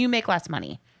because then you make less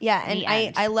money. Yeah,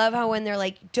 and I love how when they're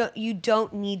like, you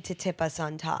don't need to tip us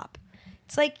on top.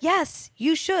 It's like, yes,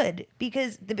 you should,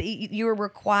 because they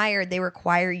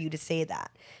require you to say that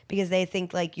because they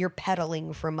think like you're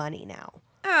peddling for money now.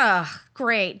 Ugh,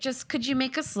 great. Just could you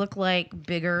make us look like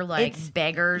bigger, like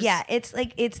beggars? Yeah, it's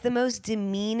like it's the most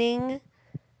demeaning,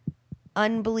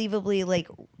 unbelievably it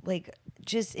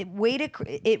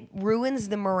ruins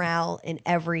the morale in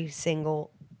every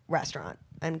single restaurant.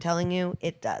 I'm telling you,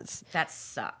 it does. That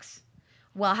sucks.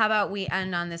 Well, how about we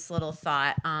end on this little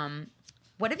thought?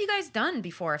 What have you guys done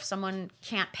before if someone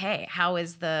can't pay?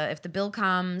 If the bill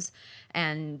comes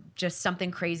and just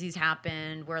something crazy's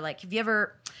happened, where like, have you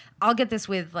ever, I'll get this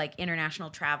with like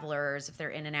international travelers, if they're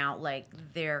in and out, like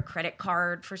their credit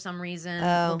card for some reason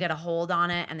will get a hold on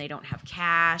it and they don't have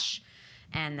cash.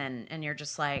 And you're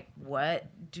just like, what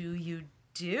do you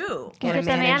do? Get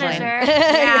the manager.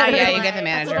 Yeah, you get the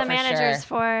manager. That's what the manager's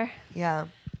for. Yeah.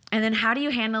 And then how do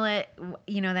you handle it,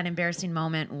 that embarrassing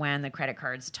moment when the credit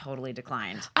card's totally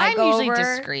declined? I'm usually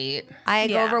discreet. I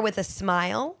go over with a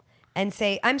smile and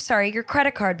say, I'm sorry, your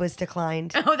credit card was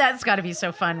declined. Oh, that's got to be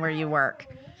so fun where you work.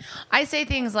 I say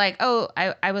things like,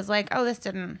 I was like, this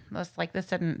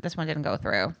one didn't go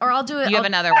through. Or I'll do it. You have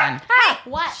another one. Hey,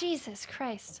 what? Jesus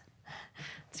Christ.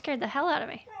 That scared the hell out of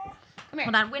me.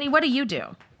 Hold on, Winnie, what do you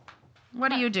do?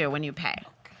 What do you do when you pay?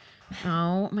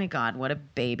 Oh my God, what a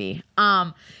baby.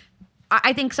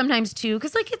 I think sometimes too,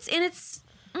 because like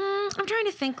I'm trying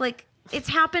to think, like it's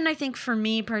happened, I think for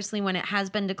me personally, when it has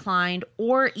been declined,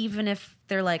 or even if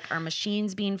they're like, our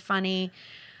machine's being funny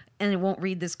and it won't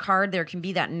read this card, there can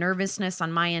be that nervousness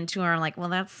on my end too. I'm like, well,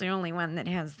 that's the only one that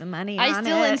has the money on it. I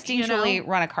still instinctually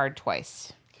run a card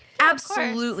twice.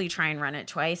 Absolutely try and run it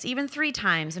twice, even 3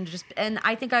 times. And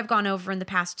I think I've gone over in the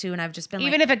past too, and I've just been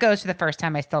even if it goes for the first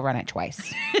time, I still run it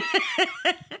twice.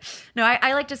 No,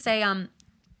 I like to say,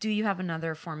 do you have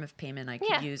another form of payment I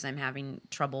could use? I'm having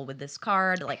trouble with this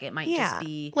card. Like it might just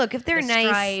be. Look, if they're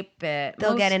nice,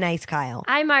 they'll get a nice Kyle.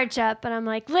 I march up and I'm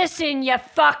like, listen, you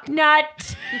fuck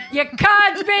nut. Your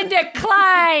card's been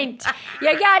declined.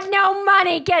 You got no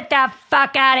money. Get the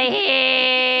fuck out of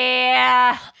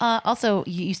here. Also,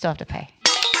 you still have to pay.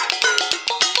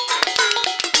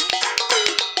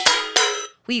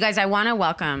 Well, you guys, I want to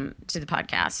welcome to the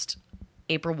podcast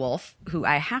April Wolf, who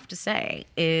I have to say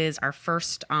is our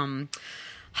first,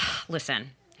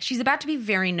 listen, she's about to be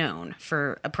very known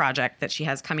for a project that she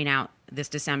has coming out this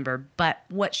December, but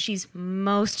what she's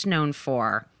most known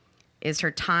for is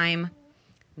her time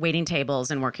waiting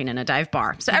tables and working in a dive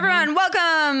bar. So everyone,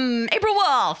 welcome April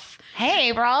Wolf. Hey,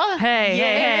 April.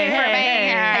 Hey.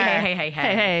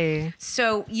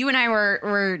 So you and I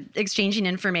were exchanging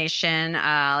information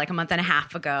like a month and a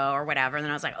half ago or whatever. And then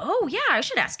I was like, oh, yeah, I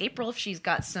should ask April if she's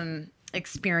got some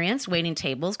experience waiting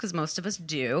tables, because most of us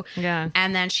do. Yeah.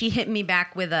 And then she hit me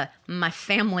back with my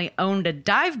family owned a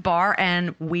dive bar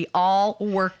and we all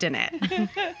worked in it.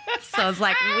 So I was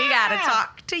like, we got to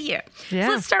talk to you. Yeah.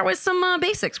 So let's start with some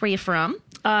basics. Where are you from?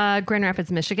 Grand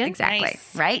Rapids, Michigan. Exactly.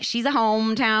 Nice. Right? She's a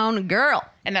hometown girl.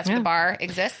 And that's where the bar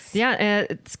exists? Yeah,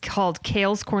 it's called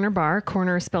Kale's Corner Bar.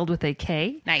 Corner is spelled with a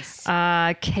K. Nice.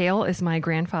 Kale is my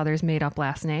grandfather's made-up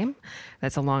last name.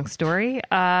 That's a long story.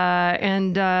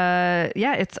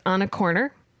 It's on a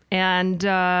corner. And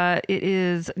it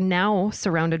is now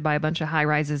surrounded by a bunch of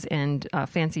high-rises and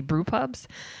fancy brew pubs.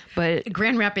 But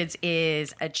Grand Rapids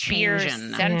is a change. Beer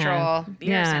Central.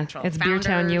 Beer Central. It's Beer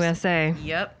Town, USA.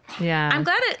 Yep. Yeah. I'm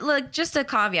glad just a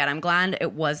caveat, I'm glad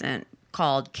it wasn't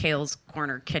called Kale's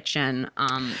Corner Kitchen.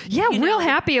 Real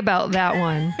happy about that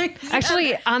one.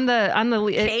 Actually, on the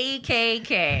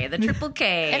KKK, the triple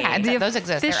K. Those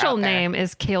exist. The official name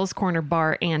is Kale's Corner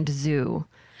Bar and Zoo.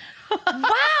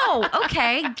 Wow.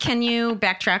 Okay. Can you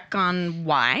backtrack on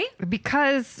why?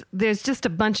 Because there's just a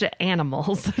bunch of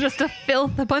animals, a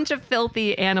bunch of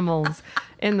filthy animals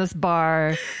in this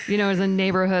bar. It's a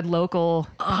neighborhood local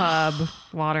pub,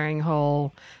 watering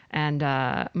hole. And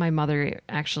my mother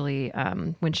actually,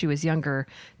 when she was younger,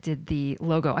 did the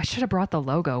logo. I should have brought the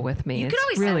logo with me. You it's could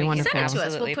always really send wonderful. it to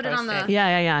us. We'll put it on the.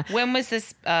 Yeah. When was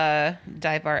this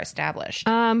dive bar established?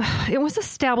 It was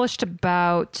established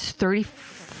about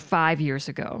 35 years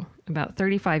ago.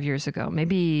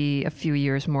 Maybe a few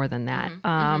years more than that.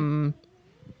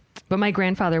 But my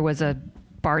grandfather was a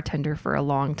bartender for a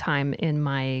long time in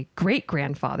my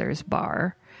great-grandfather's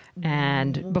bar.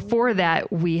 And before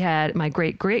that, we had my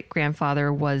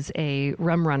great-great-grandfather was a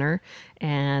rum runner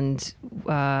and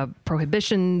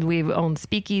prohibition. We've owned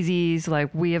speakeasies.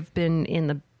 Like, we have been in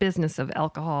the business of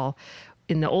alcohol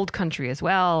in the old country as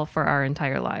well for our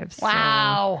entire lives.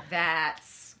 Wow.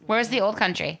 Where's the old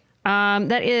country?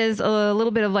 That is a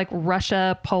little bit of like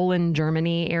Russia, Poland,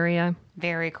 Germany area.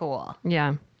 Very cool.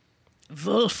 Yeah.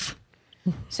 Wolf.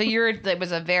 So it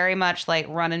was a very much like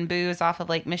running booze off of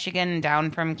Lake Michigan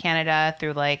down from Canada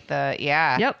through like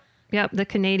Yep, the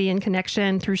Canadian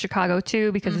connection through Chicago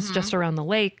too, because it's just around the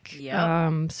lake.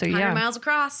 Yep. So 100 miles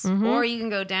across, or you can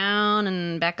go down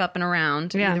and back up and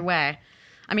around. Either way,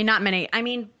 I mean, not many. I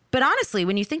mean, but honestly,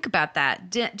 when you think about that,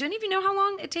 do any of you know how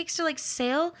long it takes to like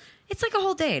sail? It's like a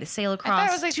whole day to sail across. I thought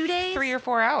it was like 2 days, 3 or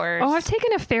 4 hours. Oh, I've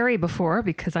taken a ferry before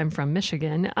because I'm from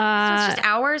Michigan. so it's just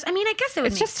hours. I mean, I guess it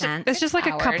would make sense. It's just like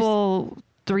hours. a couple.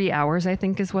 3 hours, I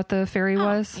think, is what the ferry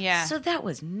was. Yeah. So that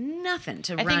was nothing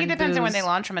to I run think it depends on when booze. they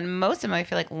launch from, and most of them I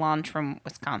feel like launch from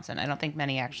Wisconsin. I don't think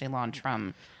many actually launch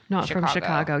from Not Chicago. from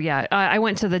Chicago, yeah. I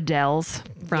went to the Dells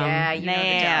from... Yeah, you know the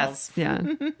Dells. Yeah.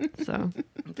 So...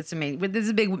 That's amazing. But there's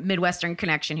a big Midwestern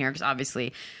connection here because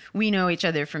obviously we know each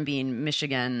other from being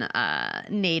Michigan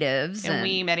natives. And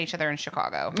we met each other in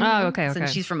Chicago. Oh, okay. And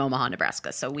she's from Omaha,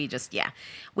 Nebraska. So we just get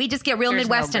real There's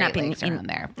Midwestern no up Great in Lakes around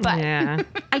there. But Yeah.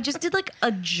 I just did like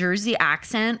a Jersey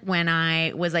accent when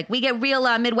I was like, we get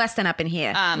real Midwestern up in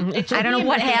here. I don't know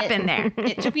what happened there.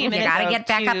 It took me a minute You gotta though, get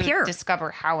back to up here.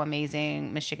 discover how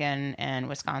amazing Michigan and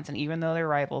Wisconsin, even though they're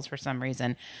rivals for some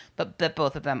reason, but that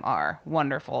both of them are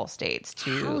wonderful states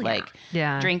to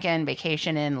drinking,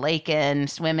 vacationing, laking,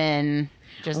 swimming,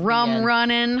 just Rum being.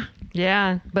 running.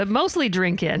 Yeah. But mostly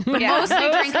drinking.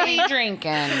 Mostly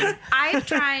drinking. I've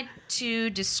tried to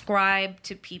describe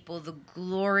to people the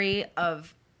glory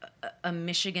of a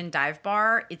Michigan dive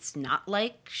bar. It's not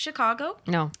like Chicago.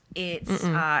 No.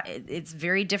 It's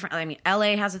very different. I mean,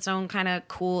 LA has its own kind of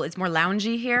cool. It's more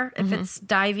loungy here if it's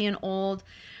divey and old.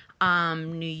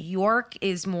 New York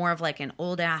is more of like an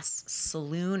old ass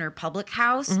saloon or public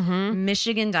house.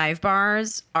 Michigan dive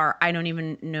bars are, I don't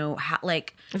even know how,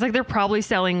 like. It's like they're probably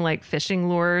selling like fishing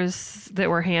lures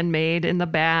that were handmade in the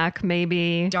back,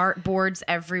 maybe. Dart boards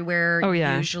everywhere. Oh,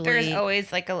 yeah. Usually. There's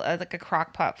always like a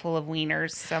crock pot full of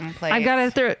wieners someplace. I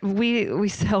gotta we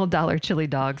sell dollar chili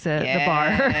dogs at the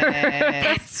bar.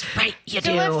 That's right, you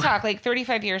So do. let's talk like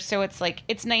 35 years. So it's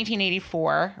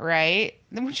 1984, right?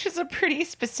 Which is a pretty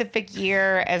specific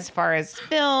year as far as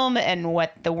film and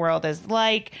what the world is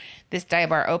like. This dive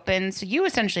bar opened. So you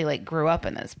essentially like grew up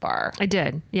in this bar. I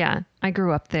did. Yeah. I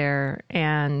grew up there,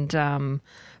 and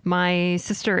my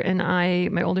sister and I,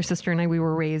 my older sister and I, we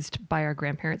were raised by our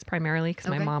grandparents primarily because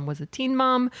my mom was a teen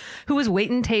mom who was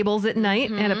waiting tables at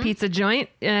night at a pizza joint.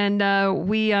 And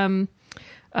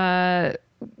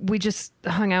we just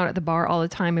hung out at the bar all the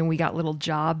time, and we got little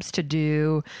jobs to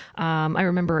do. I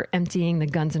remember emptying the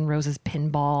Guns N' Roses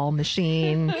pinball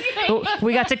machine.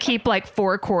 We got to keep like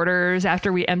 4 quarters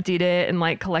after we emptied it and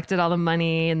like collected all the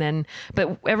money. And then,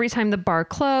 but every time the bar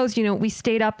closed, we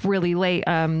stayed up really late.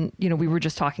 We were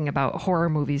just talking about horror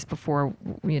movies before,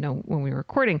 when we were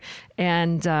recording,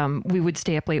 and we would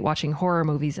stay up late watching horror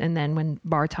movies. And then when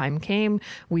bar time came,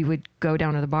 we would go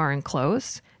down to the bar and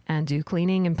close and do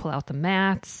cleaning and pull out the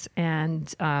mats.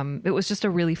 And it was just a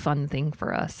really fun thing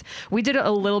for us. We did it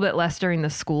a little bit less during the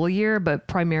school year, but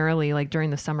primarily like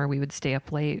during the summer, we would stay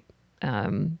up late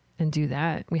and do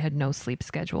that. We had no sleep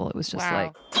schedule. It was just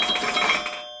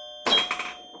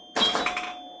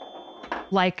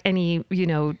like any,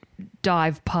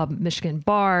 dive pub Michigan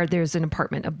bar, there's an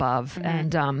apartment above.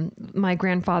 And my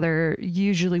grandfather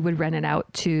usually would rent it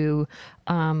out to,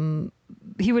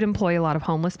 he would employ a lot of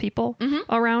homeless people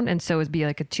around. And so it'd be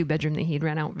like a 2-bedroom that he'd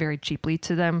rent out very cheaply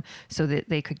to them so that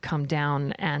they could come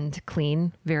down and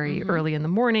clean very early in the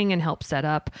morning and help set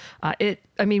up.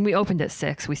 We opened at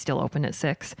 6. We still open at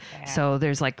 6. Yeah. So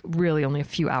there's like really only a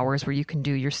few hours where you can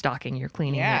do your stocking, your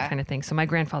cleaning, that kind of thing. So my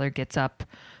grandfather gets up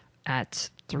at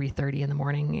 3:30 in the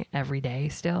morning every day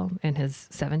still in his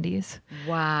 70s.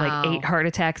 Wow. Like 8 heart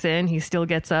attacks in, he still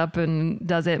gets up and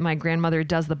does it. My grandmother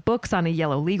does the books on a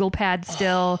yellow legal pad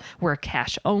still. We're a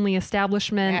cash only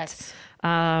establishment. Yes.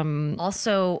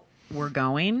 Also,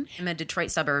 I'm a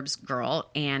Detroit suburbs girl,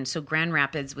 and so Grand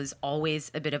Rapids was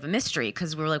always a bit of a mystery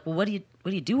because we were like, well, what do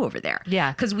you do over there?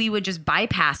 Yeah. Because we would just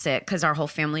bypass it because our whole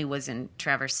family was in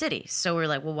Traverse City. So we're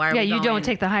like, well, why are we going? Yeah, you don't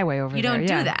take the highway over there. You don't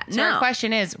do that. So our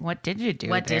question is, what did you do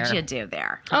What there? did you do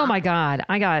there? Oh my God.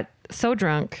 I got so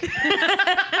drunk.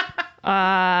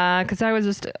 Because I was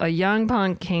just a young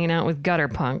punk hanging out with gutter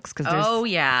punks. Cause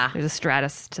there's a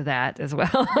stratus to that as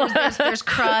well. there's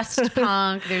crust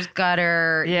punk, there's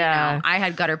gutter. Yeah. I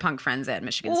had gutter punk friends at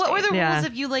Michigan Well, State. what were the Yeah. rules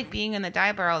of you like being in the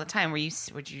dive bar all the time?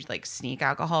 Would you like sneak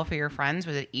alcohol for your friends?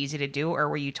 Was it easy to do, or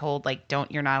were you told like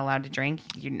you're not allowed to drink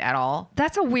at all?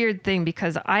 That's a weird thing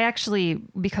because I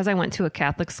went to a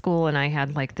Catholic school and I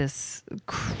had like this,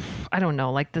 I don't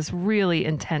know, like this really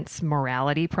intense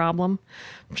morality problem.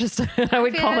 Just I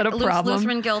would call it a problem.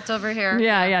 Lutheran guilt over here.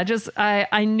 Yeah. Just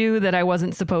I knew that I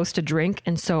wasn't supposed to drink,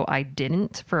 and so I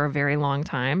didn't for a very long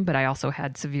time. But I also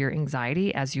had severe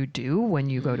anxiety, as you do when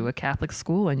you go to a Catholic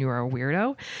school and you are a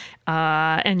weirdo,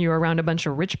 and you're around a bunch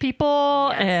of rich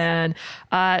people, and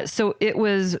so it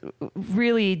was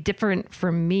really different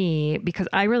for me because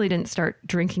I really didn't start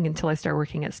drinking until I started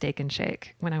working at Steak and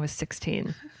Shake when I was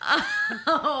 16.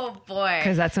 Oh boy!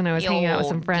 Because that's when I was hanging out with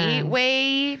some friends.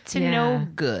 Gateway to no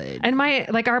good. And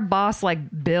our boss,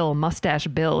 Bill, Mustache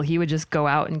Bill, he would just go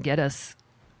out and get us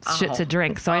shit to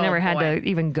drink. So I never had to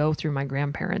even go through my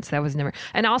grandparents. That was never.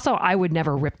 And also, I would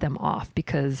never rip them off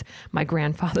because my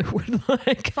grandfather would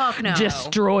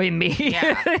destroy me.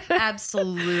 Yeah,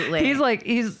 absolutely.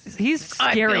 He's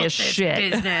scary as shit.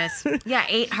 Business. Yeah,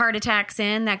 8 heart attacks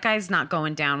in. That guy's not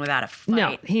going down without a fight.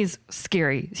 No, he's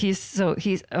scary. He's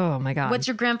oh my God. What's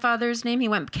your grandfather's name? He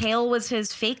went Kale was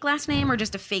his fake last name or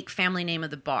just a fake family name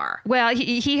of the bar? Well,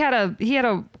 he had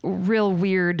a real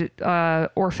weird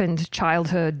orphaned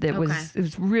childhood. It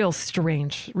was real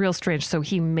strange. So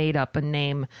he made up a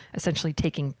name, essentially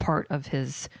taking part of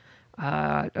his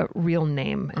real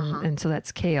name, and so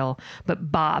that's Kale. But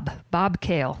Bob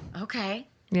Kale. Okay.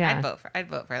 Yeah, I'd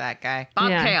vote for that guy. Bob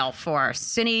Kale for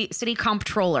city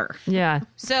comptroller. Yeah.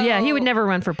 So he would never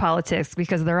run for politics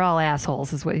because they're all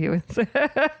assholes, is what he would say.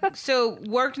 So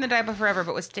worked in the dive bar forever,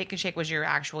 but with Steak and Shake was your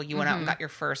actual. You went out and got your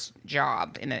first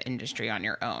job in the industry on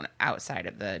your own outside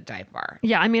of the dive bar.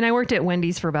 Yeah, I mean, I worked at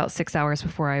Wendy's for about 6 hours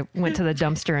before I went to the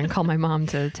dumpster and called my mom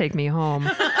to take me home.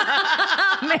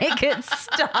 Make it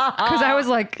stop. Because I was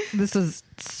like, this is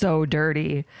so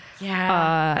dirty.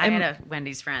 Yeah. I had a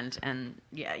Wendy's friend, and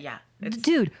yeah.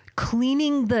 Dude,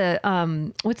 cleaning the,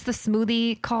 what's the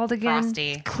smoothie called again?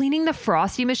 Frosty. Cleaning the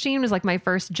Frosty machine was my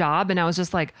first job, and I was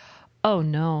just like, oh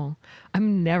no,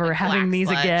 I'm never having these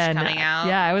again. Coming out.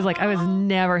 Yeah, I was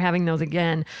never having those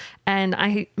again.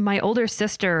 And my older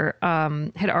sister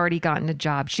had already gotten a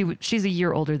job. She's a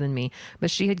year older than me,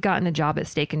 but she had gotten a job at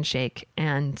Steak and Shake,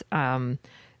 and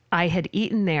I had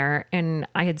eaten there and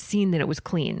I had seen that it was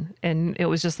clean and it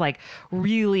was just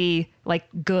really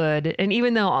good. And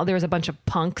even though there was a bunch of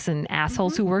punks and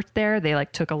assholes who worked there, they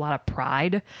took a lot of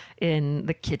pride in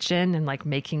the kitchen and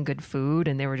making good food.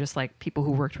 And they were just people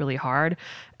who worked really hard.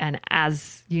 And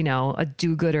as, a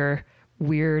do-gooder,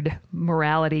 weird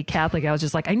morality Catholic, I was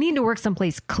just I need to work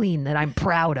someplace clean that I'm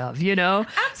proud of, Absolutely.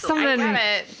 something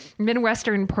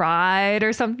Midwestern pride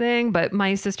or something. But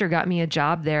my sister got me a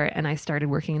job there and I started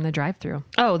working in the drive-thru.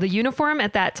 Oh, the uniform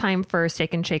at that time for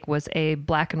Steak and Shake was a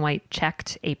black and white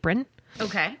checked apron.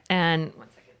 Okay. And 1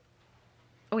 second.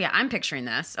 Oh yeah, I'm picturing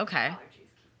this. Okay.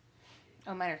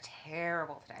 Oh, mine are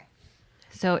terrible today.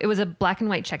 So it was a black and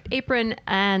white checked apron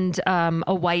and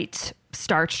a white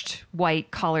starched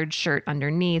white collared shirt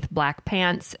underneath, black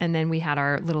pants, and then we had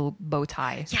our little bow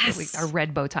tie. Yes. Our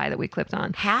red bow tie that we clipped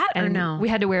on. Hat and or no? We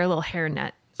had to wear a little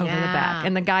hairnet over the back.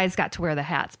 And the guys got to wear the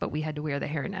hats, but we had to wear the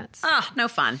hairnets. Oh, no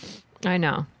fun. I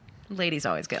know. Ladies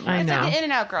always get I know. The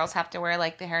In-N-Out girls have to wear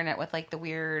the hairnet with the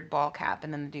weird ball cap,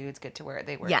 and then the dudes get to wear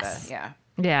Yes. Yeah.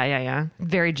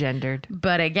 Very gendered.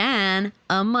 But again,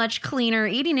 a much cleaner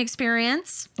eating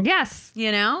experience. Yes.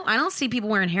 I don't see people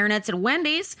wearing hairnets at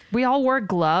Wendy's. We all wore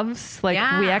gloves. We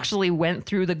actually went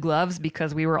through the gloves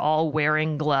because we were all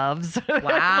wearing gloves.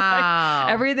 Wow.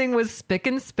 Everything was spick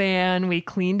and span. We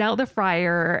cleaned out the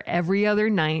fryer every other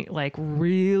night,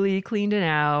 really cleaned it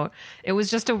out. It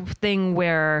was just a thing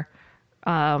where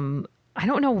I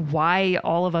don't know why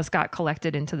all of us got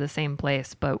collected into the same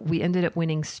place, but we ended up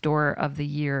winning Store of the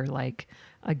Year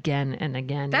again and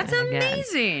again. That's and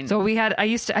amazing.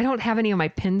 Again. So I don't have any of my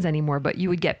pins anymore, but you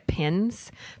would get pins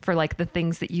for the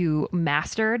things that you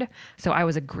mastered. So I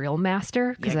was a grill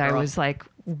master because I was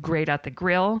great at the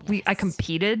grill. I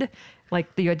competed,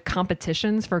 you had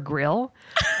competitions for grill.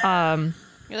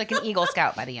 You're like an Eagle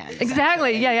Scout by the end.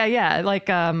 Exactly. Yeah.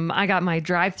 I got my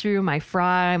drive-through, my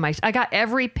fry, I got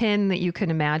every pin that you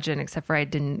can imagine, except for I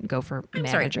didn't go for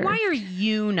manager. Sorry, why are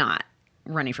you not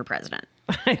running for president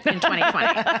in 2020?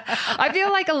 I feel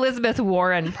like Elizabeth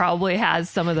Warren probably has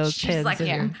some of those pins.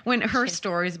 When her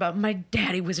stories about my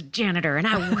daddy was a janitor and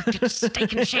I worked at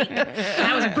Steak and Shake and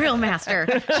I was a grill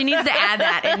master. She needs to add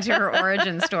that into her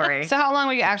origin story. So how long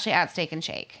were you actually at Steak and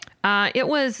Shake? It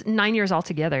was 9 years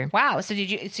altogether. Wow. So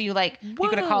you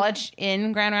go to college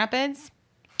in Grand Rapids?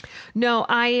 No,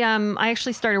 I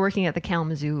actually started working at the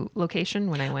Kalamazoo location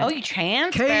when I went. Oh, you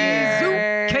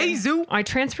transferred. K-Zoo. I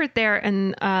transferred there,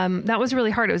 and that was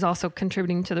really hard. It was also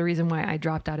contributing to the reason why I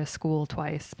dropped out of school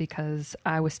twice, because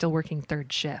I was still working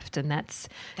third shift, and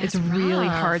it's really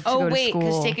hard to go to school.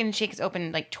 Because Steak and Shake is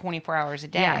open like 24 hours a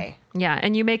day. Yeah,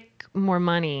 and you make more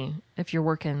money if you're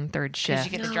working third shift.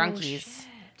 Because you get the drunkies.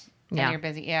 And you're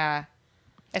busy. Yeah.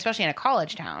 Especially in a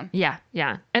college town. Yeah.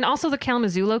 And also the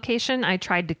Kalamazoo location, I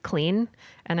tried to clean,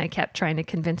 and I kept trying to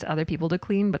convince other people to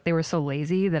clean, but they were so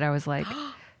lazy that I was like...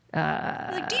 do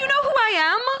you know who I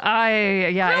am?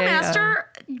 Grandmaster,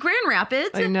 Grand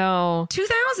Rapids. I know.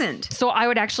 2000. So I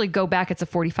would actually go back. It's a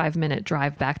 45-minute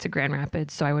drive back to Grand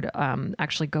Rapids. So I would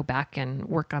actually go back and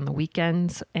work on the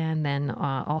weekends, and then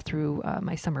all through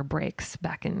my summer breaks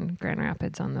back in Grand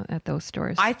Rapids at those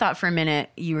stores. I thought for a minute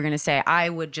you were going to say I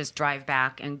would just drive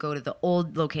back and go to the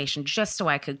old location just so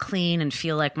I could clean and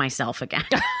feel like myself again.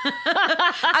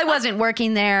 I wasn't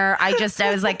working there. I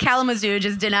was like, Kalamazoo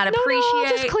just did not appreciate. No, I'll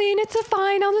just clean. It's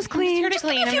fine. I'll just clean. Just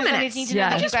clean. A few minutes. Need to know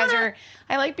that you guys are.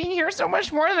 I like being here so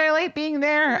much more than I like being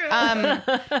there.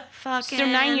 So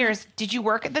 9 years. Did you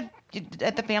work at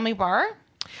the family bar?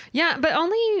 Yeah, but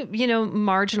only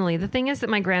marginally. The thing is that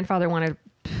my grandfather wanted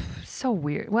so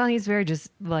weird. Well, he's very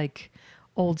just like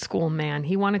old school man.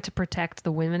 He wanted to protect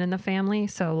the women in the family.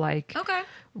 So like,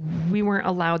 we weren't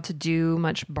allowed to do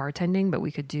much bartending, but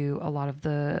we could do a lot of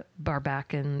the bar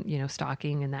back and,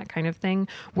 stocking and that kind of thing.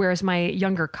 Whereas my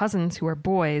younger cousins who are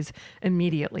boys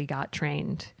immediately got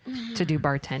trained to do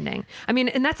bartending. I mean,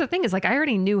 and that's the thing is like, I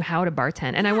already knew how to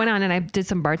bartend, and I went on and I did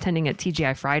some bartending at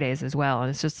TGI Fridays as well. And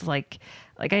it's just like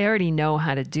I already know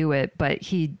how to do it, but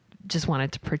he just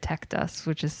wanted to protect us,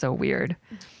 which is so weird.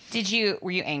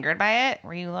 Were you angered by it?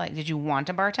 Were you like, did you want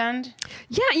to bartend?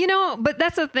 Yeah, but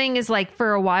that's the thing is like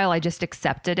for a while I just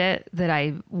accepted it that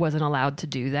I wasn't allowed to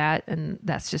do that. And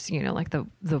that's just, like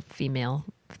the female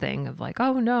thing of like,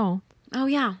 oh no. Oh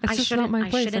yeah. It's just not my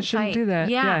place. I shouldn't do that.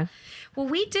 Yeah. Well,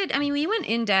 we went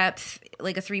in depth,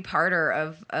 like a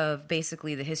 3-parter of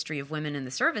basically the history of women in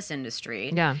the service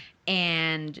industry. Yeah.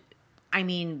 And I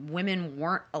mean, women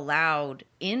weren't allowed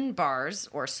in bars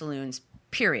or saloons,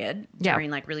 period, during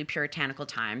like really puritanical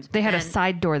times. They had a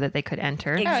side door that they could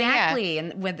enter. Exactly.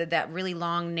 And with that really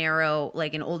long, narrow,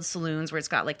 like in old saloons where it's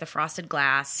got like the frosted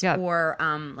glass or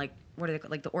like, what are they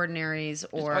called? Like the Ordinaries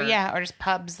or just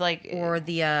pubs or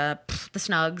the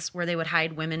Snugs where they would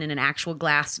hide women in an actual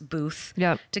glass booth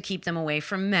to keep them away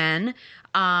from men.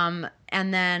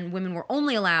 And then women were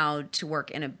only allowed to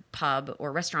work in a pub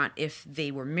or restaurant if they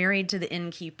were married to the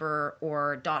innkeeper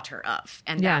or daughter of.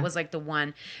 And that was like the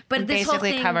one. But this basically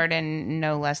whole thing, covered in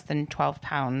no less than 12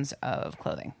 pounds of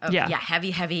clothing.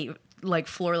 Heavy, like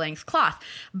floor-length cloth.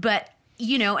 But,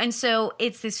 and so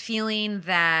it's this feeling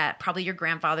that probably your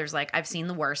grandfather's like, I've seen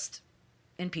the worst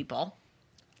in people.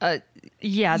 And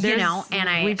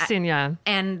we've seen,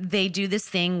 and they do this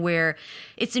thing where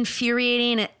it's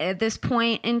infuriating at this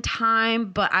point in time,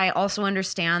 but I also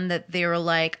understand that they were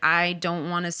like, I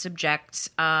don't want to subject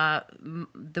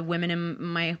the women in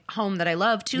my home that I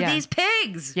love to these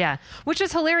pigs. Yeah, which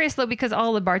is hilarious though, because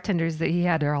all the bartenders that he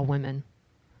had are all women.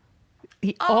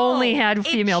 He only had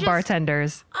female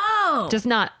bartenders. Just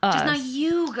not us. Just not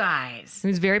you guys. He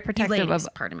was very protective of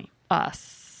us.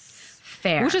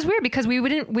 Fair. Which is weird because we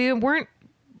weren't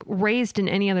raised in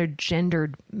any other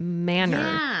gendered manner.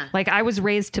 Yeah. Like I was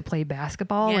raised to play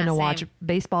basketball and to watch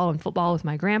baseball and football with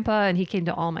my grandpa, and he came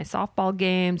to all my softball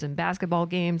games and basketball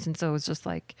games, and so it was just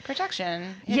like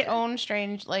protection. His own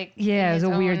strange it was a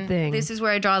weird thing. This is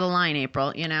where I draw the line,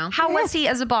 April, How was he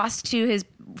as a boss to his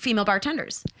female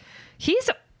bartenders? He's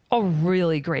a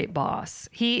really great boss.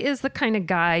 He is the kind of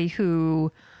guy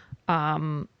who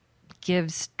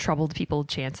gives troubled people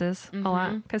chances a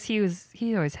lot, because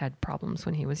he always had problems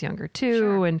when he was younger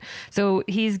too, and so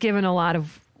he's given a lot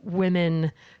of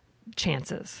women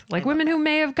chances, like women who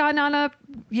may have gotten out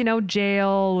of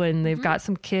jail and they've got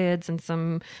some kids and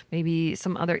some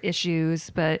other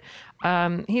issues, but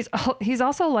he's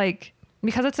also like,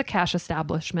 because it's a cash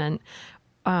establishment,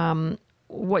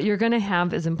 what you're going to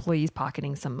have is employees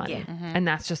pocketing some money, and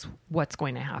that's just what's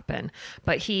going to happen.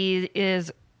 But he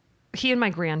and my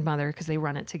grandmother, because they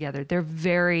run it together, they're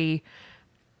very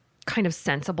kind of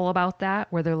sensible about that,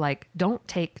 where they're like, don't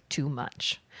take too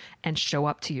much and show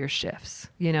up to your shifts.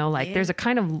 There's a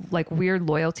kind of like weird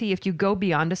loyalty. If you go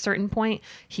beyond a certain point,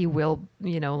 he will,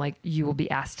 you will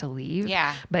be asked to leave.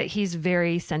 Yeah. But he's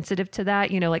very sensitive to that.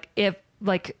 If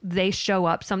like they show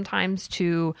up sometimes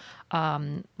to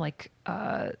like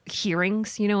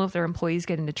hearings, if their employees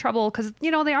get into trouble, because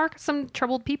they are some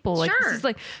troubled people. Like this is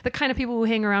like the kind of people who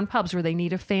hang around pubs where they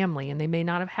need a family and they may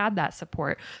not have had that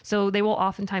support, so they will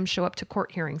oftentimes show up to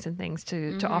court hearings and things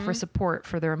to offer support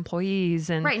for their employees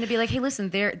and to be like, hey, listen,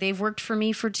 they've worked for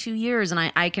me for 2 years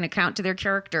and I can account to their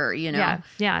character,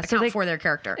 account for their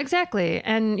character. Exactly.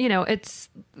 And it's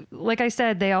like I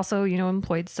said, they also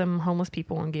employed some homeless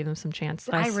people and gave them some chance.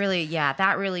 That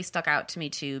really stuck out to me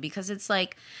too, because it's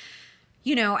like,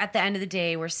 at the end of the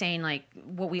day, we're saying like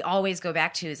what we always go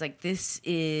back to is like, this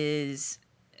is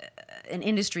an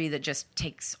industry that just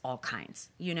takes all kinds,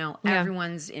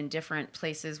 everyone's in different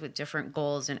places with different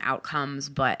goals and outcomes,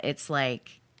 but it's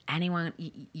like anyone,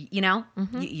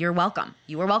 you're welcome.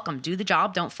 You are welcome. Do the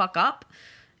job. Don't fuck up.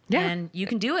 Yeah. And you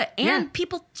can do it. And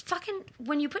people fucking,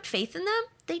 when you put faith in them,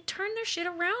 they turn their shit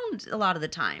around a lot of the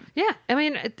time. Yeah. I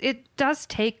mean, it does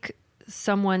take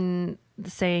someone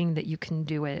saying that you can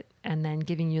do it and then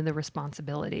giving you the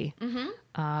responsibility.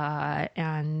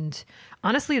 And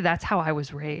honestly, that's how I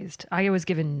was raised. I was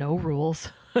given no rules.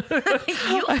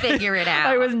 You figure it out.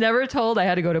 I was never told I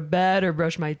had to go to bed or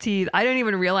brush my teeth. I didn't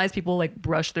even realize people like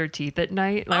brush their teeth at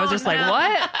night. And I was just like,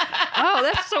 what? Oh,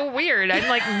 that's so weird. I'm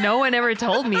like, no one ever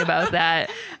told me about that.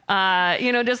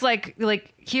 Just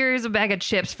like here's a bag of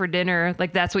chips for dinner.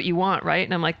 Like, that's what you want, right?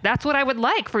 And I'm like, that's what I would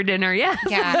like for dinner. Yes.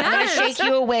 Yeah. I'm going to shake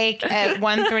you awake at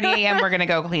 1:30 a.m. We're going to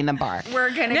go clean the bar. We're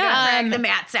going to go drag the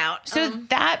mats out. So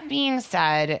that being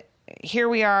said, here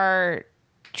we are,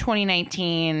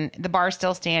 2019, the bar's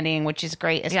still standing, which is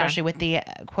great, especially with the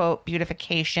quote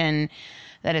beautification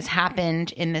that has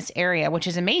happened in this area, which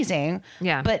is amazing.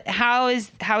 Yeah. But how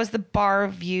is the bar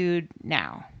viewed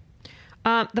now?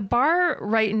 The bar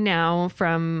right now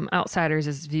from outsiders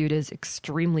is viewed as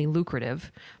extremely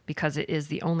lucrative because it is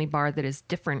the only bar that is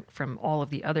different from all of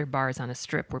the other bars on a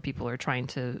strip where people are trying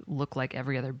to look like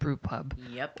every other brew pub.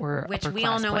 Yep. Or which we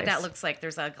all know what that looks like.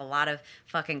 There's like a lot of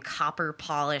fucking copper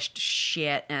polished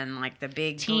shit and like the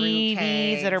big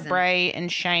TVs that are bright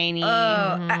and shiny.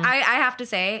 I have to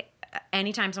say,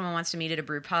 anytime someone wants to meet at a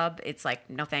brew pub, it's like,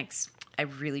 no thanks. I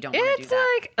really don't want to do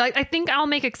that. It's like, I think I'll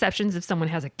make exceptions if someone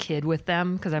has a kid with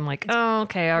them because I'm like, oh,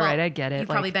 okay, all right, I get it. You've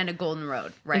probably been to Golden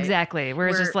Road, right? Exactly. Where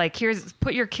it's just like,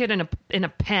 put your kid in a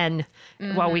pen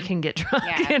while we can get drunk.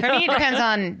 Yeah. For me, it depends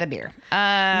on the beer.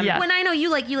 When I know you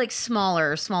like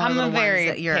smaller I'm little very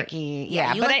ones that you're picky.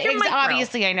 Yeah, but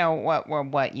obviously I know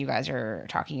what you guys are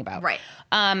talking about. Right.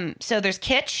 So there's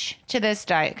kitsch to this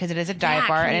diet because it is a dive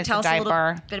bar and it's a dive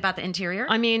bar. Bit about the interior.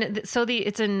 I mean, it's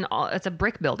a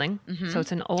brick building, so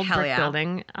it's an old brick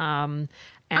building. I'm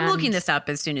looking this up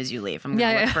as soon as you leave. I'm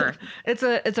going to look for.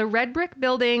 It's a red brick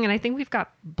building, and I think we've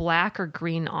got black or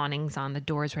green awnings on the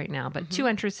doors right now. But two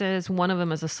entrances. One of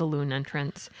them is a saloon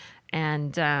entrance,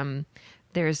 and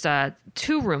there's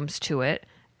 2 rooms to it.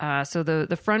 So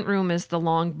the front room is the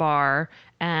long bar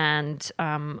and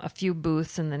a few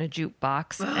booths and then a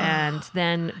jukebox. And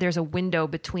then there's a window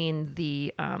between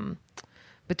the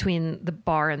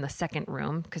bar and the second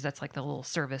room because that's like the little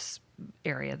service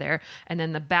area there. And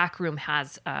then the back room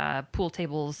has pool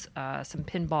tables, some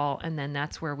pinball, and then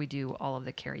that's where we do all of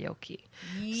the karaoke.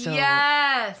 So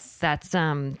yes, that's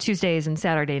Tuesdays and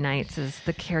Saturday nights is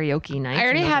the karaoke night.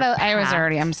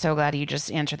 I'm so glad you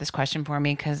just answered this question for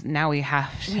me because now we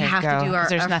have to go.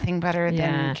 There's nothing better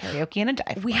than karaoke and a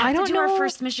dive. We have to do our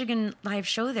first Michigan live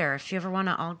show there. If you ever want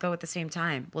to all go at the same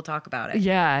time, we'll talk about it.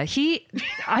 Yeah,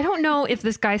 I don't know if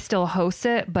this guy still hosts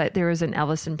it, but there was an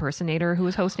Elvis impersonator who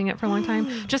was hosting it for a long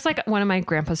time. Just like one of my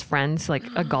grandpa's friends, like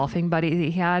a golfing buddy that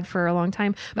he had for a long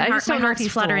time. But I just don't know if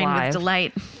he's fluttering with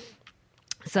delight.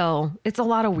 So it's a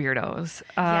lot of weirdos.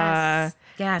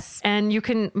 Yes.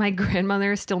 And my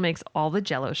grandmother still makes all the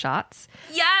Jell-O shots.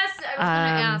 Yes. I was going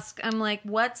to ask. I'm like,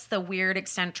 what's the weird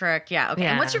eccentric? Yeah. Okay.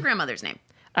 Yeah. And what's your grandmother's name?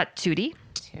 Tootie.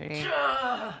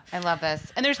 I love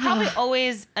this. And there's probably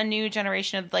always a new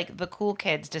generation of like the cool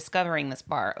kids discovering this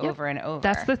bar over and over.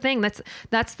 That's the thing.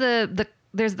 That's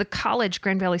there's the college,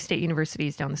 Grand Valley State University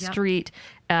is down the street.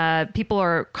 People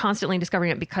are constantly discovering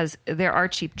it because there are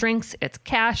cheap drinks. It's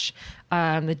cash.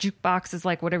 The jukebox is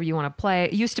like whatever you want to play.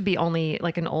 It used to be only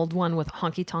like an old one with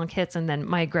honky tonk hits and then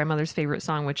my grandmother's favorite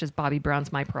song, which is Bobby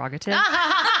Brown's My Prerogative.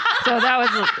 So that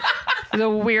was the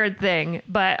weird thing.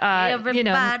 But,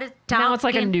 now it's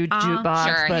like a new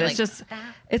jukebox. But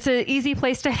it's an easy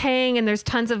place to hang and there's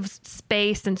tons of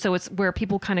space. And so it's where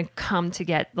people kind of come to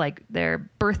get like their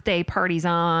birthday parties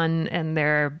on and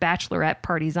their bachelorette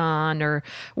parties on or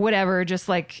whatever. Just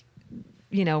like,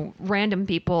 random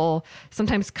people.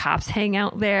 Sometimes cops hang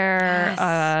out there.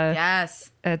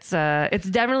 Yes. It's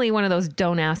definitely one of those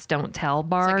don't ask, don't tell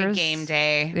bars. It's like a game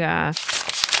day. Yeah.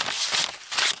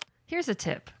 Here's a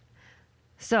tip.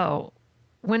 So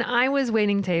when I was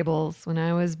waiting tables, when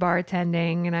I was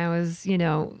bartending and I was,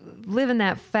 living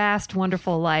that fast,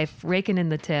 wonderful life, raking in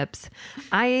the tips,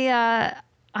 I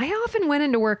often went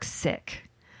into work sick.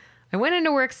 I went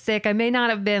into work sick. I may not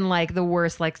have been like the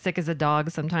worst, like sick as a dog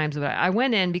sometimes, but I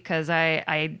went in because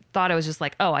I thought I was just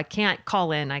like, oh, I can't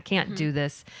call in. I can't do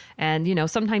this. And,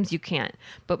 sometimes you can't.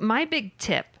 But my big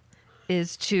tip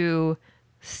is to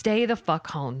stay the fuck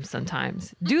home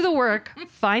sometimes. Do the work.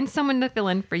 Find someone to fill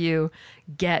in for you.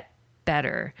 Get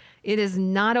better. It is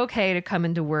not okay to come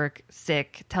into work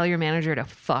sick. Tell your manager to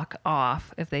fuck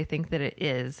off if they think that it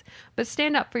is. But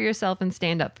stand up for yourself and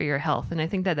stand up for your health. And I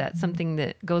think that that's something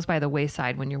that goes by the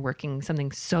wayside when you're working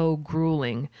something so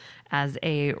grueling as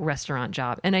a restaurant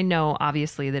job. And I know,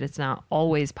 obviously, that it's not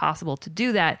always possible to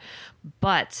do that,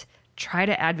 but try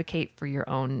to advocate for your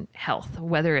own health,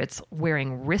 whether it's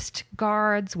wearing wrist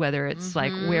guards, whether it's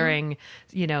like wearing,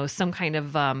 some kind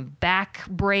of back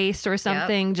brace or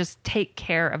something. Yep. Just take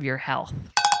care of your health.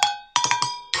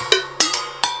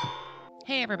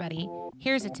 Hey, everybody.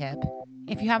 Here's a tip.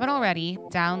 If you haven't already,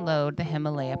 download the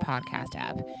Himalaya podcast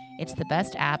app. It's the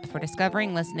best app for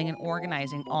discovering, listening, and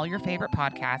organizing all your favorite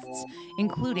podcasts,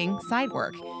 including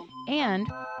Sidework. And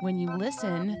when you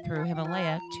listen through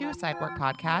Himalaya to Sidework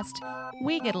Podcast,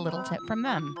 we get a little tip from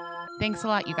them. Thanks a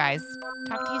lot, you guys.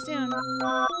 Talk to you soon.